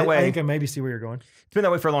it's I been think that way. I think I maybe see where you're going. It's been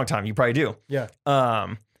that way for a long time. You probably do. Yeah. I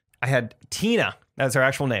had Tina. That's her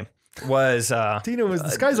actual name. Was Tina was the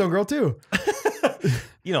Sky Zone girl too.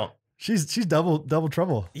 She's double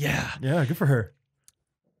trouble. Yeah. Yeah, good for her.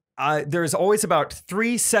 There's always about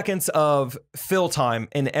 3 seconds of fill time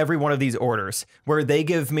in every one of these orders where they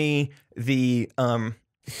give me the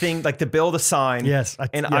thing, like the bill to sign. Yes.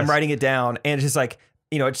 I'm writing it down, and it's just like,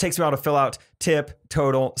 it takes me a while to fill out tip,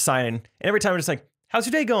 total, sign in. And every time I'm just like, how's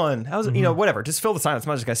your day going? How's it, whatever. Just fill the sign. It's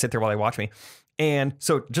not just gonna sit there while they watch me. And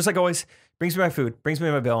so just like always, brings me my food, brings me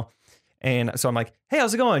my bill. And so I'm like, hey,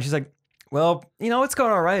 how's it going? She's like, well, it's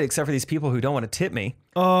going all right, except for these people who don't want to tip me.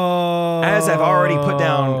 Oh. As I've already put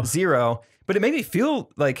down 0. But it made me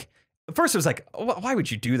feel like, at first it was like, why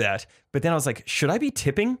would you do that? But then I was like, should I be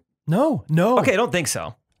tipping? No. Okay, I don't think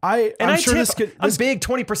so. I'm I sure tip a big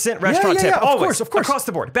 20% restaurant yeah, tip. yeah, of Always, course. across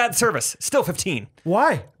the board. Bad service, still 15.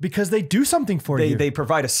 Why? Because they do something for you. They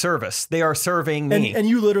provide a service. They are serving me. And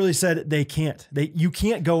you literally said they can't. You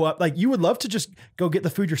can't go up. Like, you would love to just go get the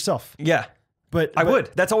food yourself. Yeah, But I would.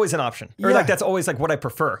 That's always an option. Or Yeah. like that's always like what I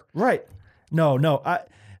prefer. Right. No.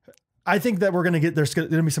 I think that there's going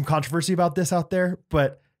to be some controversy about this out there,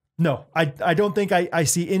 but no, I don't think I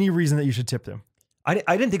see any reason that you should tip them. I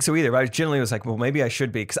didn't think so either, but I generally was like, well, maybe I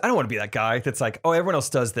should be, because I don't want to be that guy that's like, oh, everyone else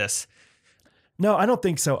does this. No, I don't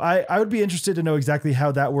think so. I would be interested to know exactly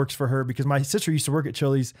how that works for her because my sister used to work at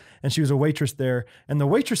Chili's and she was a waitress there. And the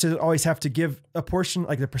waitresses always have to give a portion,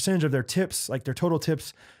 like the percentage of their tips, like their total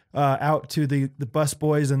tips out to the bus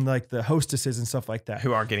boys and like the hostesses and stuff like that.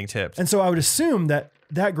 Who aren't getting tipped. And so I would assume that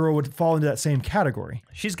that girl would fall into that same category.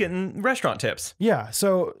 She's getting restaurant tips. Yeah.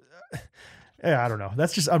 So yeah, I don't know.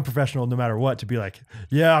 That's just unprofessional no matter what to be like,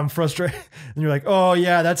 yeah, I'm frustrated. And you're like, oh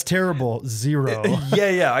yeah, that's terrible. 0.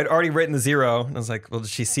 Yeah. I'd already written the 0. And I was like, well, did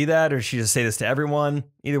she see that or did she just say this to everyone?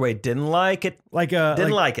 Either way, didn't like it.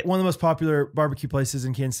 Didn't like it. One of the most popular barbecue places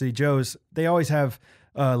in Kansas City, Joe's, they always have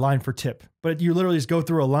a line for tip, but you literally just go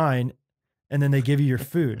through a line and then they give you your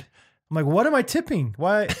food. I'm like, what am I tipping?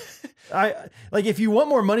 Why? If you want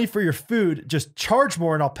more money for your food, just charge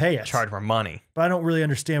more and I'll pay it. Charge more money. But I don't really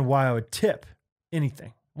understand why I would tip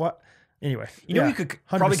anything. What? Anyway. You know what you could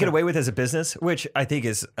 100%. Probably get away with as a business, which I think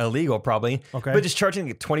is illegal probably. Okay. But just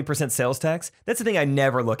charging 20% sales tax, that's the thing I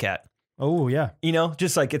never look at. Oh, yeah. You know,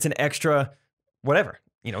 just like it's an extra whatever,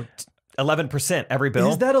 11% every bill.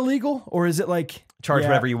 Is that illegal or is it like charge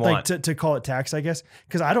whatever you want? Like to call it tax, I guess.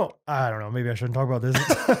 Because I don't know. Maybe I shouldn't talk about this.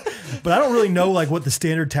 But I don't really know like what the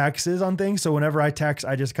standard tax is on things. So whenever I tax,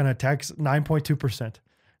 I just kind of tax 9.2%.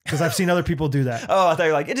 Because I've seen other people do that. Oh, I thought you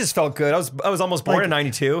were like, it just felt good. I was almost born in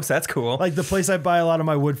 92, so that's cool. Like the place I buy a lot of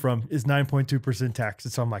my wood from is 9.2% tax.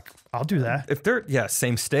 And so I'm like, I'll do that. If they're,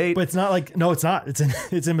 same state. But it's not like, no, it's not.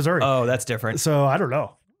 It's in Missouri. Oh, that's different. So I don't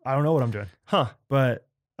know. I don't know what I'm doing. Huh. But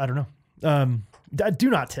I don't know. Do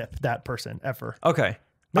not tip that person ever. Okay.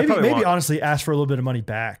 Maybe honestly ask for a little bit of money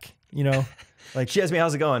back, Like she asked me,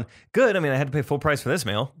 how's it going? Good. I mean, I had to pay full price for this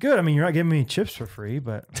meal. Good. I mean, you're not giving me chips for free,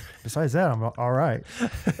 but besides that, I'm all right.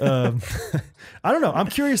 I don't know. I'm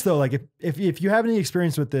curious though, like if you have any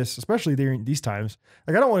experience with this, especially during these times,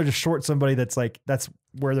 like I don't want to just short somebody that's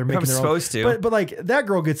where they're making their supposed own. to. But like that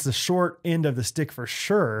girl gets the short end of the stick for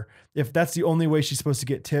sure. If that's the only way she's supposed to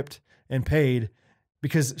get tipped and paid,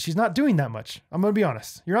 because she's not doing that much. I'm going to be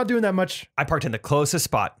honest. You're not doing that much. I parked in the closest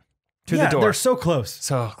spot to the door. They're so close.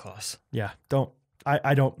 So close. Yeah.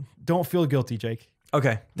 I don't feel guilty, Jake.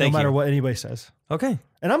 Okay. No matter what anybody says. Okay.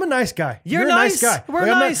 And I'm a nice guy. You're a nice guy. We're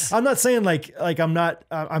nice. I'm not saying like I'm not,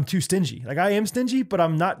 I'm too stingy. Like I am stingy, but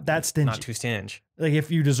I'm not that stingy. Not too stingy. Like if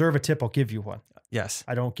you deserve a tip, I'll give you one. Yes.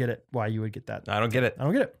 I don't get it. Why you would get that. I don't get it.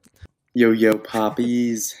 Yo,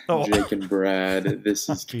 poppies. Jake and Brad. This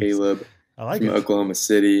is Caleb from Oklahoma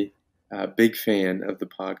City. Big fan of the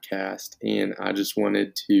podcast. And I just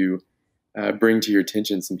wanted to bring to your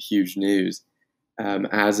attention some huge news.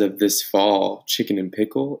 As of this fall, Chicken and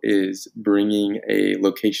Pickle is bringing a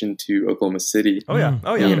location to Oklahoma City. Oh, yeah.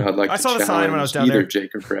 And I'd like I to saw the sign when I was down either there.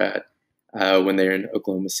 Jake or Brad when they're in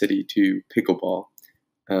Oklahoma City to pickleball.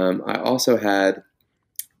 I also had a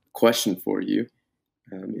question for you.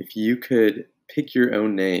 If you could pick your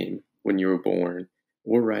own name when you were born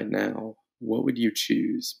or right now, what would you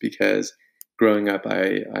choose? Because growing up,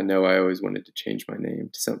 I know I always wanted to change my name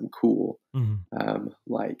to something cool,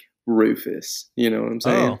 like Rufus. You know what I'm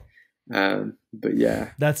saying? But yeah.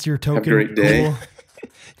 That's your token. Have a great day.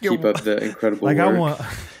 Cool. Keep up the incredible like work.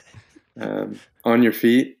 I want on your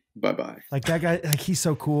feet. Bye-bye. Like that guy, like he's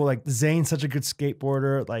so cool. Like Zane's such a good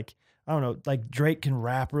skateboarder. Like, I don't know, like Drake can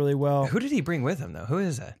rap really well. Who did he bring with him though? Who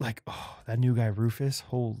is that? Like, oh, that new guy, Rufus.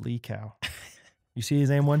 Holy cow. You see his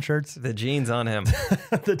AM1 shirts? The jeans on him.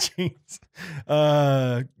 The jeans.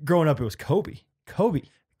 Growing up, it was Kobe. Kobe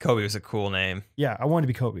was a cool name. Yeah, I wanted to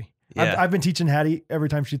be Kobe. Yeah. I've been teaching Hattie every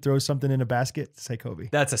time she throws something in a basket to say Kobe.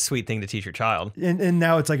 That's a sweet thing to teach your child. And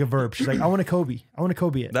now it's like a verb. She's like, I want to Kobe. I want to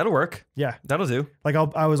Kobe it. That'll work. Yeah. That'll do. Like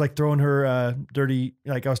I was like throwing her dirty,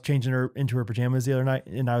 like I was changing her into her pajamas the other night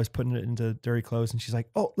and I was putting it into dirty clothes and she's like,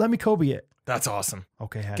 oh, let me Kobe it. That's awesome.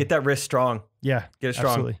 Okay, Hattie. Get that wrist strong. Yeah. Get it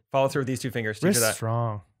strong. Absolutely. Follow through with these 2 fingers. Teach Wrist her that.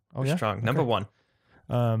 strong. Oh, wrist yeah? strong. Okay. Number 1.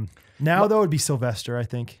 Now though, it'd be Sylvester, I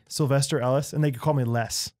think. Sylvester Ellis. And they could call me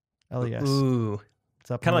Les. L-E-S. Ooh. What's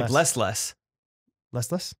up? Kind of like less.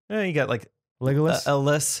 Less? Yeah, you got like Legolas?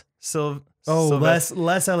 Ellis.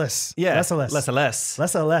 Les Ellis. Yeah. Les Ellis. Les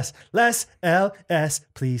Ellis. Les L-S.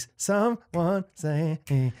 Please, someone say.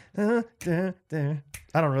 I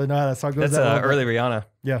don't really know how that song goes. That's early Rihanna.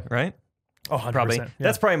 Yeah. Right? Oh, 100%. Probably. Yeah.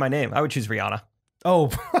 That's probably my name. I would choose Rihanna. Oh,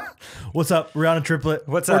 what's up, Rihanna triplet?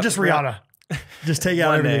 What's or up? just Rihanna. Just take out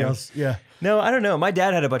One everything name. else. Yeah. No, I don't know. My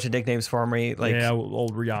dad had a bunch of nicknames for me. Like, yeah,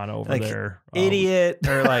 old Rihanna over like there. Idiot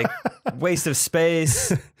or like waste of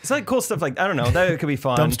space. It's like cool stuff like, I don't know. That could be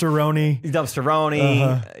fun. Dumpsteroni.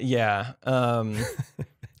 Yeah. I'm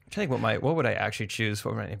trying to think what would I actually choose?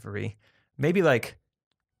 What would my name for be? Maybe like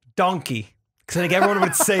Donkey. Because I think everyone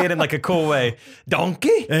would say it in like a cool way.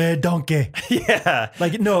 Donkey? Donkey. Yeah.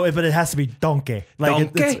 Like, no, but it has to be donkey.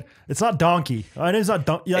 Like, Donkey? It's not donkey. I know it's not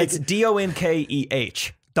donkey. Like, It's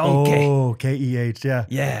Donkeh. Donkey. Oh, Keh. Yeah.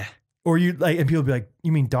 Yeah. Or you like, and people be like,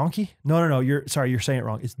 you mean donkey? No. You're saying it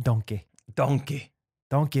wrong. It's donkey. Donkey.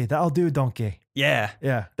 Donkey. That'll do, donkey. Yeah.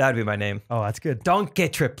 Yeah. That'd be my name. Oh, that's good. Donkey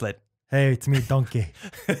triplet. Hey, it's me, donkey.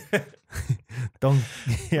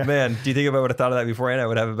 Yeah. Man, do you think if I would have thought of that beforehand, I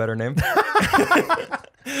would have a better name?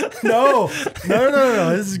 No.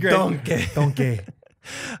 This is great. Donkey. Donkey.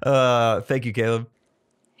 Thank you, Caleb.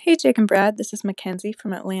 Hey, Jake and Brad. This is Mackenzie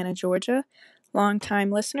from Atlanta, Georgia.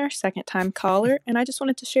 Long-time listener, second-time caller, and I just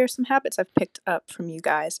wanted to share some habits I've picked up from you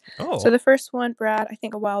guys. Oh. So the first one, Brad, I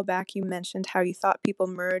think a while back you mentioned how you thought people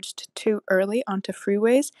merged too early onto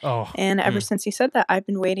freeways. Oh. And ever since you said that, I've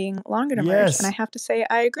been waiting longer to merge. Yes. And I have to say,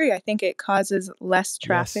 I agree. I think it causes less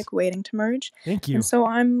traffic waiting to merge. Thank you. And so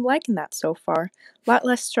I'm liking that so far. A lot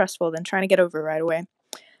less stressful than trying to get over right away.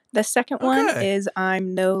 The second one is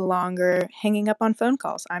I'm no longer hanging up on phone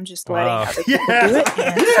calls. I'm just letting other people do it.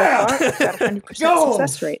 And so far, I've got a 100%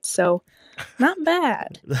 success rate. So not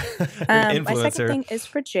bad. My second thing is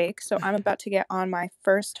for Jake. So I'm about to get on my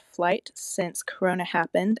first flight since Corona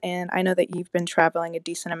happened. And I know that you've been traveling a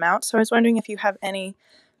decent amount. So I was wondering if you have any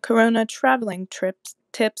Corona traveling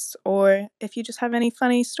tips, or if you just have any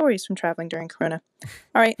funny stories from traveling during Corona.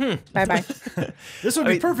 All right. Bye-bye. This would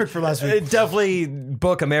be perfect for last week. Definitely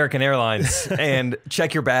book American Airlines and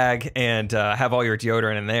check your bag and have all your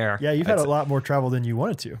deodorant in there. Yeah, you've had a lot more travel than you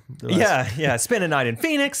wanted to. Yeah. Spend a night in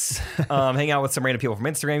Phoenix. Hang out with some random people from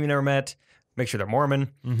Instagram you never met. Make sure they're Mormon.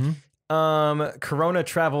 Corona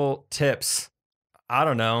travel tips. I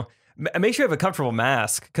don't know. Make sure you have a comfortable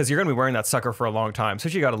mask because you're going to be wearing that sucker for a long time. So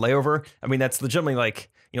you got a layover. I mean, that's legitimately like,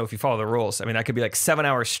 if you follow the rules. I mean, that could be like 7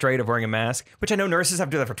 hours straight of wearing a mask, which I know nurses have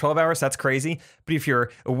to do that for 12 hours. That's crazy. But if you're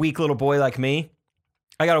a weak little boy like me,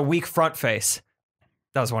 I got a weak front face.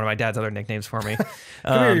 That was one of my dad's other nicknames for me.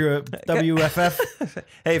 Come here, you're a WFF.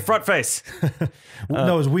 Hey, front face.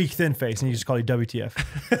 No, it was weak, thin face, and he just called you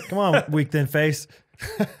WTF. Come on, weak, thin face.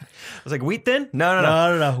 I was like, wheat thin?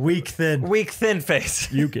 No. Weak, thin. Weak, thin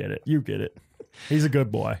face. You get it. He's a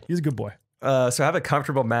good boy. So have a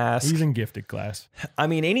comfortable mask. He's in gifted class. I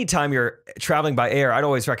mean, anytime you're traveling by air, I'd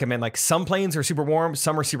always recommend like some planes are super warm,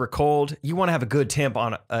 some are super cold. You want to have a good temp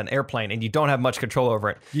on an airplane and you don't have much control over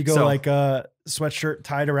it. You go like a sweatshirt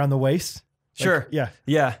tied around the waist. Sure. Yeah.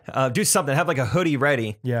 Do something. Have like a hoodie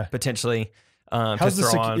ready. Yeah. Potentially. How's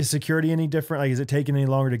is security any different? Like, is it taking any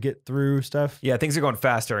longer to get through stuff? Yeah, things are going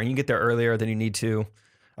faster, and you can get there earlier than you need to.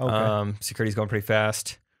 Okay. Security's going pretty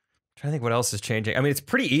fast. I'm trying to think what else is changing. I mean, it's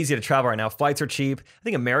pretty easy to travel right now. Flights are cheap. I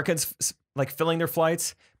think Americans like filling their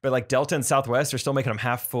flights, but like Delta and Southwest are still making them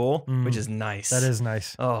half full, which is nice. That is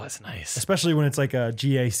nice. Oh, it's nice. Especially when it's like a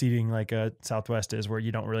GA seating like a Southwest is, where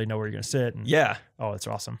you don't really know where you're going to sit. And, yeah. Oh, it's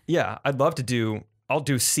awesome. Yeah, I'd love to do. I'll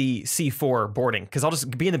do C4 boarding because I'll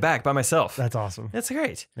just be in the back by myself. That's awesome. That's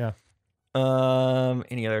great. Yeah.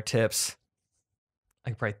 Any other tips?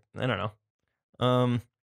 I don't know.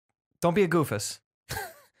 Don't be a goofus.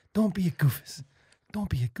 Don't be a goofus.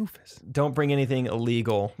 Don't bring anything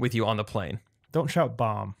illegal with you on the plane. Don't shout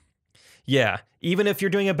bomb. Yeah. Even if you're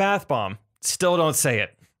doing a bath bomb, still don't say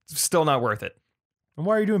it. Still not worth it. And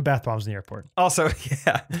why are you doing bath bombs in the airport? Also,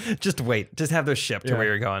 yeah, just wait. Just have those shipped to where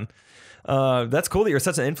you're going. That's cool that you're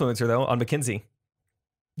such an influencer, though, on McKinsey.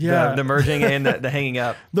 Yeah. The merging and the hanging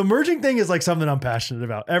up. The merging thing is like something I'm passionate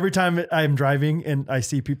about. Every time I'm driving and I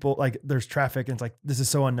see people, like there's traffic, and it's like, this is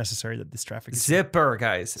so unnecessary that this traffic is. Zipper,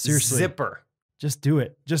 guys. Seriously. Zipper. Just do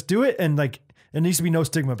it. And like, it needs to be no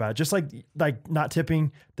stigma about it. Just like not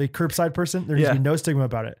tipping the curbside person, there needs to be no stigma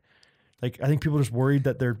about it. Like, I think people are just worried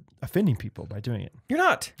that they're offending people by doing it. You're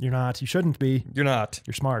not. You shouldn't be. You're not.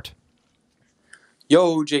 You're smart.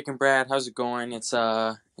 Yo, Jake and Brad, how's it going? It's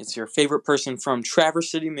your favorite person from Traverse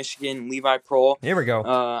City, Michigan, Levi Prohl. Here we go.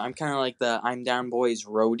 I'm kind of like the I'm Down Boys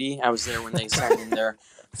roadie. I was there when they sent in their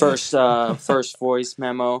first voice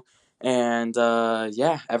memo, and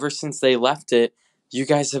ever since they left it, you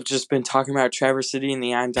guys have just been talking about Traverse City and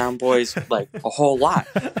the I'm Down Boys like a whole lot.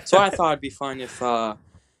 So I thought it'd be fun if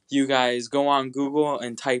you guys go on Google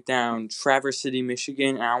and type down Traverse City,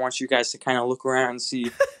 Michigan, and I want you guys to kind of look around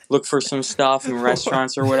and look for some stuff in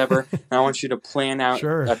restaurants or whatever, and I want you to plan out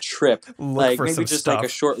a trip. Like maybe just like a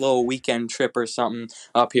short little weekend trip or something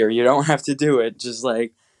up here. You don't have to do it. Just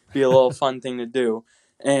like be a little fun thing to do.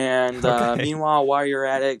 And meanwhile, while you're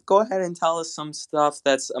at it, go ahead and tell us some stuff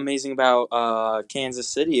that's amazing about Kansas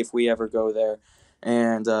City if we ever go there.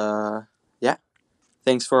 And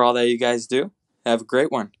thanks for all that you guys do. Have a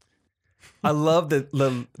great one. I love the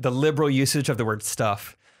liberal usage of the word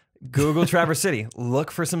stuff. Google Traverse City.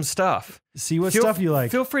 Look for some stuff. See what stuff you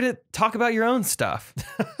like. Feel free to talk about your own stuff.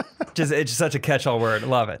 It's just such a catch-all word.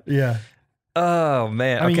 Love it. Yeah. Oh,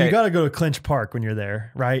 man. I mean, okay. you got to go to Clinch Park when you're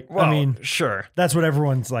there, right? Well, I mean, sure. that's what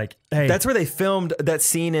everyone's like. Hey, That's where they filmed that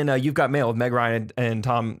scene in You've Got Mail with Meg Ryan and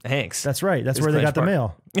Tom Hanks. that's right. That's It's where they Clinch got the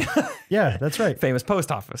mail. Yeah, that's right. Famous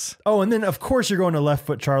post office. Oh, and then of course you're going to Left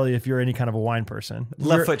Foot Charlie if you're any kind of a wine person.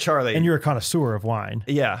 Left Foot Charlie. And you're a connoisseur of wine.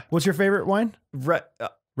 Yeah. What's your favorite wine?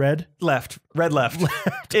 Red Left. left.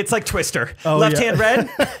 It's like Twister. Oh, left yeah. hand red.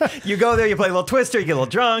 You go there, you play a little Twister, you get a little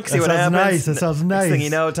drunk, see That what sounds happens. nice. That sounds Next thing nice. you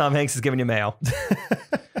know, Tom Hanks is giving you mail.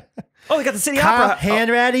 Oh, they got the city Kyle, opera. hand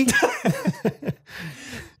ready?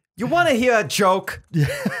 You want to hear a joke?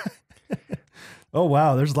 Oh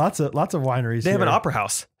wow, there's lots of wineries. They have an here. opera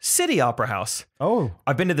house, City Opera House. Oh,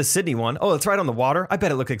 I've been to the Sydney one. Oh, it's right on the water. I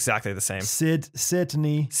bet it looked exactly the same.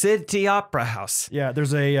 Sydney. City Opera House. Yeah,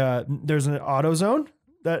 there's an AutoZone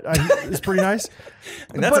that is pretty nice.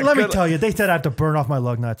 That's But a let me good- tell you, they said I have to burn off my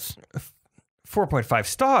lug nuts. 4.5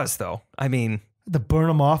 stars, though. I mean, To burn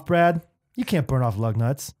them off, Brad. You can't burn off lug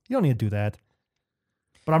nuts. You don't need to do that.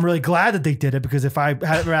 But I'm really glad that they did it because if I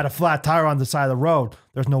had a flat tire on the side of the road,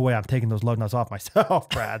 there's no way I'm taking those lug nuts off myself,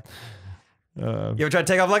 Brad. you ever tried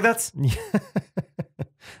to take off like that?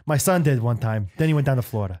 My son did one time. Then he went down to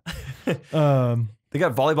Florida. They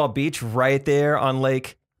got Volleyball Beach right there on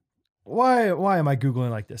Lake. Why am I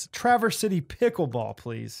Googling like this? Traverse City Pickleball,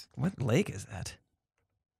 please. What lake is that?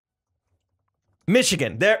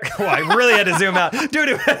 Michigan. There. Oh, I really had to zoom out.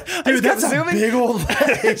 Dude, I just kept that's a zooming. big old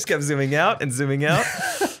I just kept zooming out and zooming out.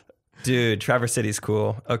 Dude, Traverse City's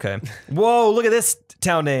cool. Okay. Whoa, look at this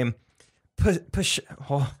town name. Be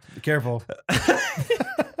careful.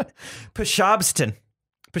 Peshobston.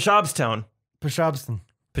 Peshobstown.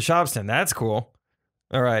 Peshobston. That's cool.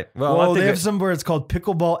 All right. Well, Well, I they think have somewhere it's called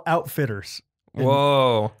Pickleball Outfitters.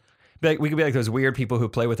 whoa. We could be like those weird people who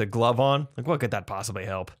play with a glove on. Like, what could that possibly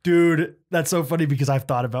help? Dude, that's so funny because I've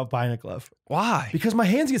thought about buying a glove. Why? Because my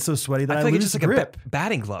hands get so sweaty that I, feel like lose it's just like grip. a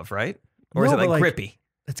batting glove, right? Or is No, it like, but, like, grippy?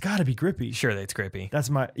 It's got to be grippy. Sure, it's grippy. It's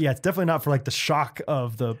definitely not for like the shock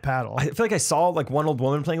of the paddle. I feel like I saw like one old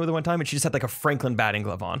woman playing with it one time, and she just had like a Franklin batting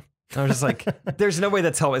glove on. I was just like, "There's no way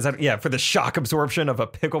that's help." Is that for the shock absorption of a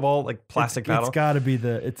pickleball like plastic paddle? It's got to be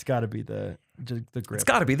the grip. It's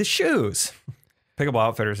got to be the shoes. Pickleball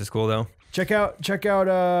Outfitters is cool though. Check out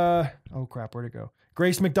oh crap, where'd it go?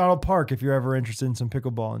 Grace McDonald Park if you're ever interested in some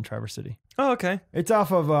pickleball in Traverse City. Oh, okay. It's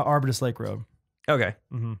off of Arbutus Lake Road. Okay.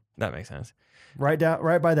 Mm-hmm. That makes sense. Right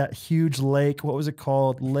by that huge lake. What was it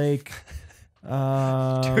called? Lake.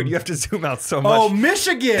 Dude, you have to zoom out so much Oh,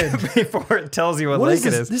 Michigan! before it tells you what lake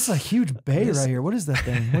this? it is. This is a huge bay right here. What is that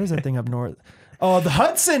thing? What is that thing up north? Oh, the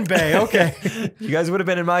Hudson Bay. Okay. You guys would have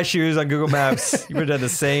been in my shoes on Google Maps. You would have done the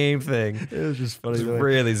same thing. It was just funny. It's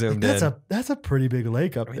really zoomed in. That's a pretty big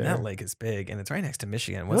lake up I mean, there. that lake is big, and it's right next to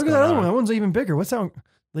Michigan. What's Look at going that other on? one. That one's even bigger. What's that one?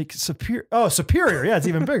 Like Superior. Oh, Superior. Yeah, it's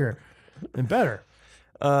even bigger and better.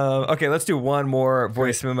 Okay, let's do one more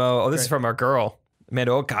voice memo. Oh, this is from our girl,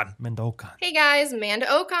 Amanda Ocon. Mendoca. Hey guys, Amanda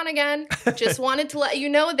Ocon again. Just wanted to let you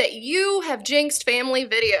know that you have jinxed Family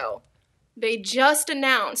Video. They just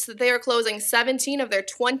announced that they are closing 17 of their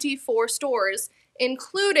 24 stores,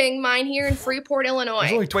 including mine here in Freeport, Illinois.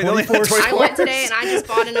 There's only Wait, they only 24 had 24? I went today and I just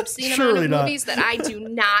bought an obscene amount Surely of not. movies that I do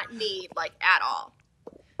not need, like, at all.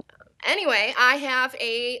 Anyway, I have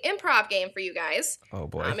a improv game for you guys. Oh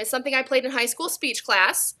boy. It's something I played in high school speech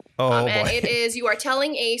class. Oh, And boy. it is, you are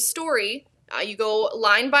telling a story. You go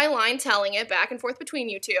line by line telling it back and forth between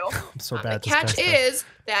you two. I'm so bad The at this catch kind of stuff. is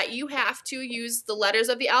that you have to use the letters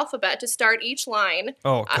of the alphabet to start each line,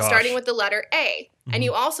 Oh gosh. starting with the letter A. And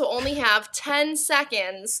you also only have 10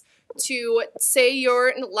 seconds to say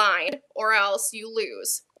your line, or else you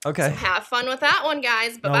lose. Okay. So have fun with that one,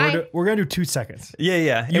 guys. No, Bye-bye. we're gonna do 2 seconds.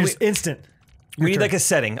 Yeah. And Use instant. we need like a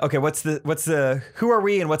setting. Okay, what's the who are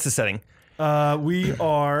we and what's the setting? We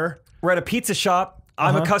are We're at a pizza shop.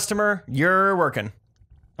 I'm a customer. You're working.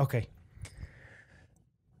 okay.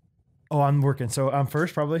 Oh, I'm working. So I'm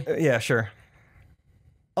first, probably. Yeah, sure.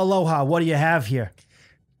 Aloha. What do you have here?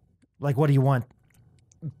 Like, what do you want?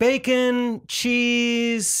 Bacon,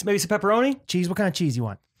 cheese, maybe some pepperoni. Cheese. What kind of cheese you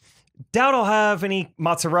want? Doubt I'll have any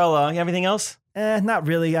mozzarella. You have anything else? Not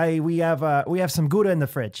really. We have some Gouda in the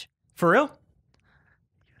fridge. For real?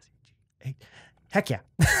 Heck yeah.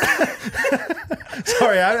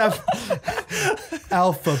 Sorry, I've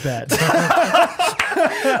alphabet.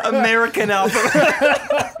 American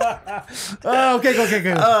alphabet.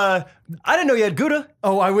 Okay. I didn't know you had Gouda.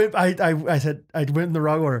 Oh, I said I went in the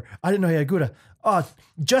wrong order. I didn't know you had Gouda. Oh,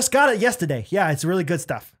 just got it yesterday. Yeah, it's really good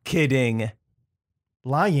stuff. Kidding.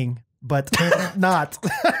 Lying, but not.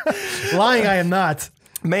 Lying, I am not.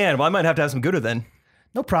 Man, well, I might have to have some Gouda then.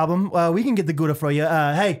 No problem. We can get the Gouda for you.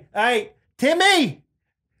 Hey, Timmy!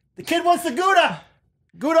 The kid wants the Gouda!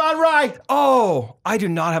 Gouda on rye! Oh, I do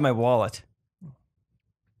not have my wallet.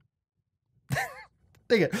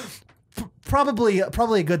 Dang it. Probably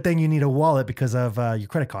a good thing you need a wallet because of your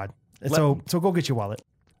credit card. So go get your wallet.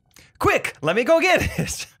 Quick, let me go get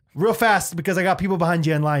it. Real fast because I got people behind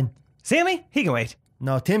you in line. Sammy, he can wait.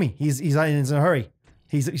 No, Timmy, he's in a hurry.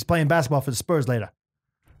 He's playing basketball for the Spurs later.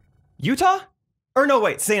 Utah? Or no,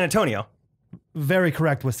 wait, San Antonio. Very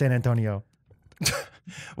correct with San Antonio.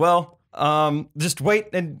 Well, just wait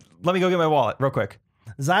and let me go get my wallet real quick.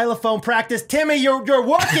 Xylophone practice. Timmy, you're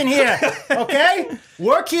working here, okay?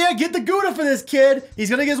 Work here, get the Gouda for this kid. He's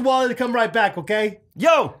gonna get his wallet to come right back, okay?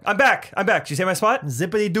 Yo, I'm back. Did you say my spot?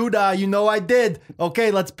 Zippity doodah, you know I did.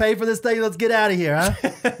 Okay, let's pay for this thing. Let's get out of here,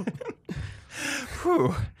 huh?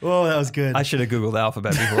 Whew. Oh, that was good. I should have Googled the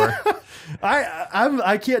alphabet before.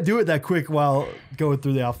 I can't do it that quick while going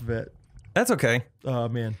through the alphabet. That's okay. Oh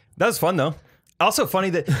man, that was fun though. Also funny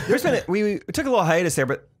that there's been we took a little hiatus there,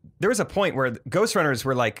 but there was a point where Ghostrunners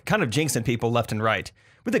were like kind of jinxing people left and right.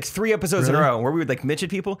 With like 3 episodes in a row where we would like Mitch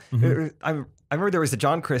at people. Mm-hmm. I remember there was the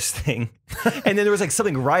John Chris thing, and then there was like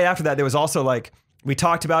something right after that. There was also like we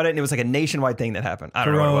talked about it, and it was like a nationwide thing that happened. I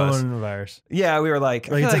don't know what it was. Coronavirus. Yeah, we were like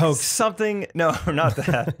it's a hoax. Something. No, not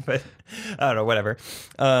that. But I don't know. Whatever.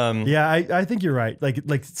 Yeah, I think you're right.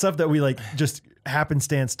 Like stuff that we like just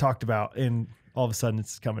happenstance talked about, and all of a sudden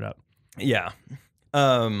it's coming up. Yeah.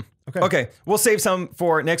 Okay. We'll save some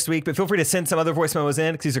for next week, but feel free to send some other voice memos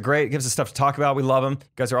in because these are great. It gives us stuff to talk about. We love them. You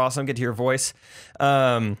guys are awesome. Get to your voice.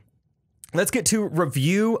 Let's get to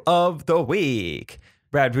review of the week.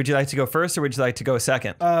 Brad, would you like to go first or would you like to go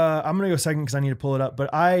second? I'm going to go second because I need to pull it up,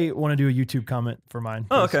 but I want to do a YouTube comment for mine.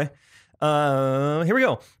 Oh, okay. Here we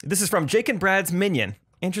go. This is from Jake and Brad's Minion.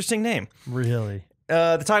 Interesting name. Really?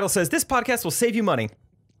 The title says, "This podcast will save you money."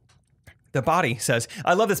 The body says,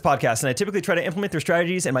 "I love this podcast and I typically try to implement their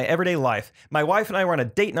strategies in my everyday life. My wife and I were on a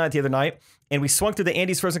date night the other night and we swung through the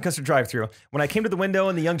Andy's Frozen Custard drive-thru. When I came to the window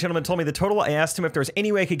and the young gentleman told me the total, I asked him if there was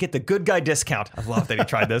any way I could get the good guy discount." I love that he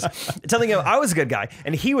tried this. Telling him I was a good guy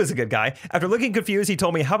and he was a good guy. After looking confused, he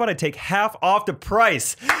told me, "How about I take half off the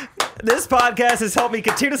price?" This podcast has helped me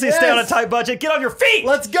continuously stay on a tight budget. Get on your feet.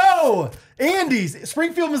 Let's go. Andy's,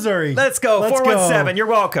 Springfield, Missouri. Let's go. 417. You're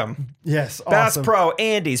welcome. Yes. Bass Awesome. Pro,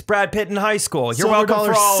 Andy's, Brad Pitt in high school. You're Silver welcome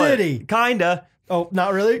Dollar for all City. it. Kinda. Oh,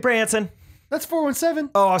 not really? Branson. That's 417.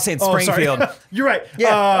 Oh, I was saying Springfield. Sorry. You're right.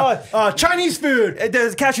 Yeah. Chinese food.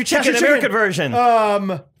 The Cashew Chicken American version.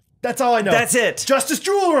 That's all I know. That's it. Justice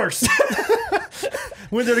Jewelers.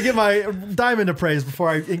 Went there to get my diamond appraised before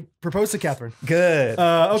I proposed to Catherine. Good.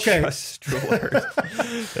 Okay. Justice Jewelers.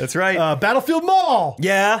 That's right. Battlefield Mall.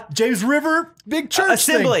 Yeah. James River, big church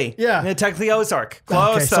Assembly. thing. Yeah. Technically Ozark.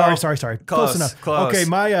 Close. Okay, sorry. Close enough. Close. Okay,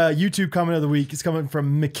 my YouTube comment of the week is coming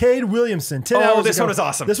from McCade Williamson. 10 hours this ago. one was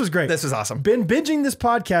awesome. This was great. This was awesome. Been binging this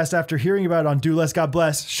podcast after hearing about it on Do Less, God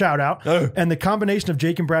Bless. Shout out. And the combination of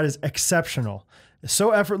Jake and Brad is exceptional.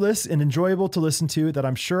 So effortless and enjoyable to listen to that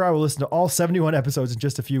I'm sure I will listen to all 71 episodes in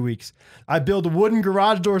just a few weeks. I build wooden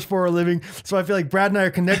garage doors for a living, so I feel like Brad and I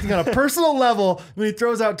are connecting on a personal level when he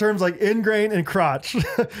throws out terms like ingrain and crotch.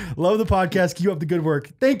 Love the podcast. Keep up the good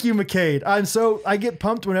work. Thank you, McCade. I get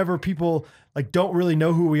pumped whenever people like don't really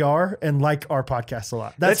know who we are and like our podcast a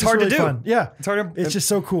lot. That's hard really to do. Fun. Yeah. It's just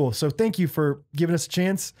so cool. So thank you for giving us a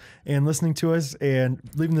chance and listening to us and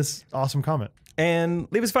leaving this awesome comment. And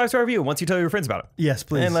leave us a 5-star review once you tell your friends about it. Yes,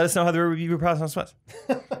 please. And let us know how the review process was.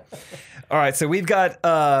 All right, so we've got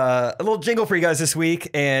a little jingle for you guys this week,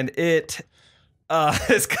 and it's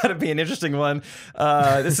got to be an interesting one.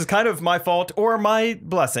 This is kind of my fault or my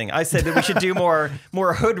blessing. I said that we should do more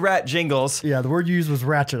hood rat jingles. Yeah, the word you used was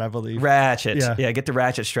ratchet, I believe. Ratchet. Yeah, get the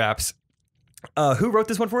ratchet straps. Who wrote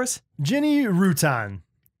this one for us? Jenny Rutan.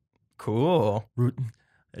 Cool.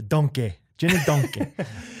 Donkeh. Jenny Donkeh.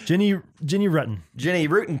 Jenny Rutten. Jenny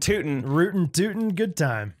Rootin' Tootin'. Rootin' Tootin', good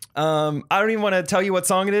time. I don't even want to tell you what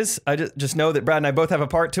song it is. I just know that Brad and I both have a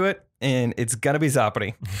part to it, and it's gonna be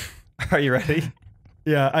Zoppity. Are you ready?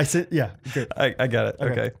 Yeah, I said, yeah. Good. I got it.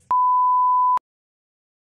 Okay.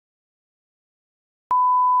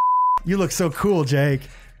 You look so cool, Jake.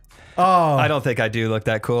 Oh. I don't think I do look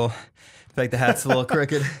that cool. In fact, the hat's a little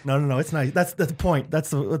crooked. No, it's nice. That's the point.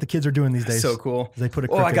 That's what the kids are doing these days. So cool. They put it.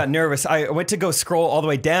 Oh, I got nervous. I went to go scroll all the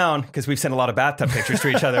way down because we've sent a lot of bathtub pictures to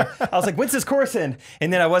each other. I was like, "When's this chorus in?"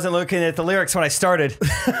 And then I wasn't looking at the lyrics when I started,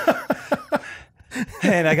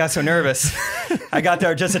 and I got so nervous. I got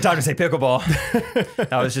there just in time to say pickleball.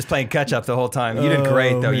 I was just playing catch up the whole time. You did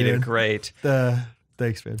great, though. Man. You did great.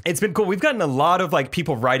 Thanks, man. It's been cool. We've gotten a lot of like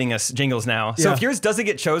people writing us jingles now. So if yours doesn't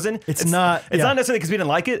get chosen, it's not necessarily because we didn't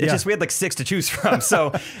like it. It's just we had like 6 to choose from.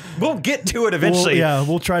 So we'll get to it eventually.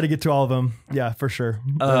 We'll try to get to all of them. Yeah, for sure.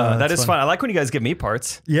 That is fun. I like when you guys give me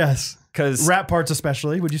parts. Yes. Because rap parts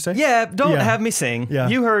especially, would you say? Yeah, don't have me sing. Yeah.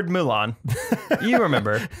 You heard Mulan. You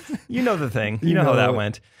remember. You know the thing. You know how that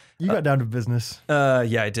went. You got down to business.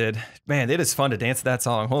 Yeah, I did. Man, it is fun to dance to that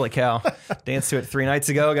song. Holy cow. Danced to it 3 nights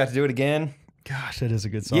ago. Got to do it again. Gosh, that is a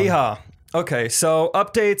good song. Yeehaw. Okay, so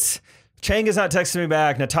updates. Chang is not texting me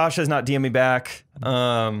back. Natasha's not DMing me back.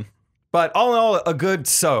 But all in all, a good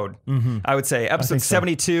sode, I would say. Episode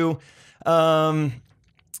 72.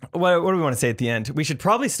 What do we want to say at the end? We should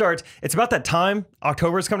probably start. It's about that time.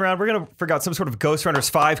 October is coming around. We're going to figure out some sort of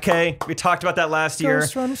Ghostrunners 5K. We talked about that last year.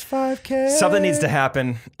 Ghostrunners 5K. Something needs to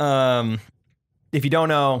happen. If you don't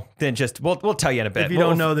know, then just we'll tell you in a bit. If you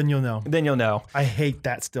don't know, then you'll know. Then you'll know. I hate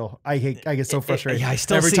that still. I get so frustrated. Yeah, I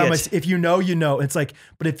still every see time it. if you know, you know. It's like,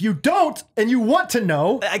 but if you don't and you want to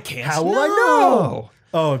know, I can't. How will I know?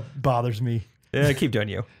 Oh, it bothers me. Yeah, keep doing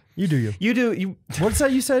you. You do you. You do you. What's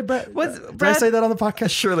that you say, Brad? Did I say that on the podcast?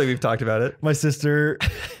 Surely we've talked about it. My sister.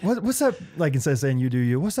 What's that? Like instead of saying you do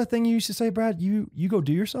you, what's that thing you used to say, Brad? You go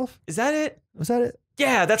do yourself. Is that it? Was that it?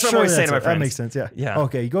 Yeah, that's what I'm always saying to my friends. That makes sense. Yeah. Yeah.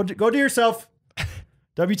 Okay, go do yourself.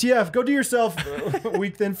 WTF? Go do yourself.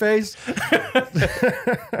 Weak thin face.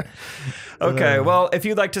 Okay, well, if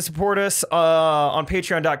you'd like to support us on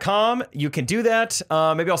patreon.com, you can do that.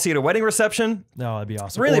 Maybe I'll see you at a wedding reception. No, that'd be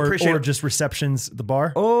awesome. Really appreciate it. Or just receptions at the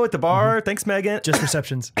bar. Oh, at the bar. Thanks, Megan. Just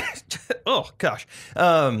receptions. Oh, gosh.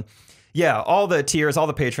 Yeah, all the tiers, all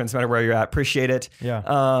the patrons, no matter where you're at. Appreciate it. Yeah.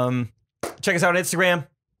 Check us out on Instagram.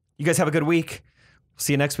 You guys have a good week.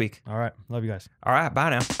 See you next week. All right. Love you guys. All right. Bye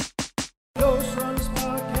now.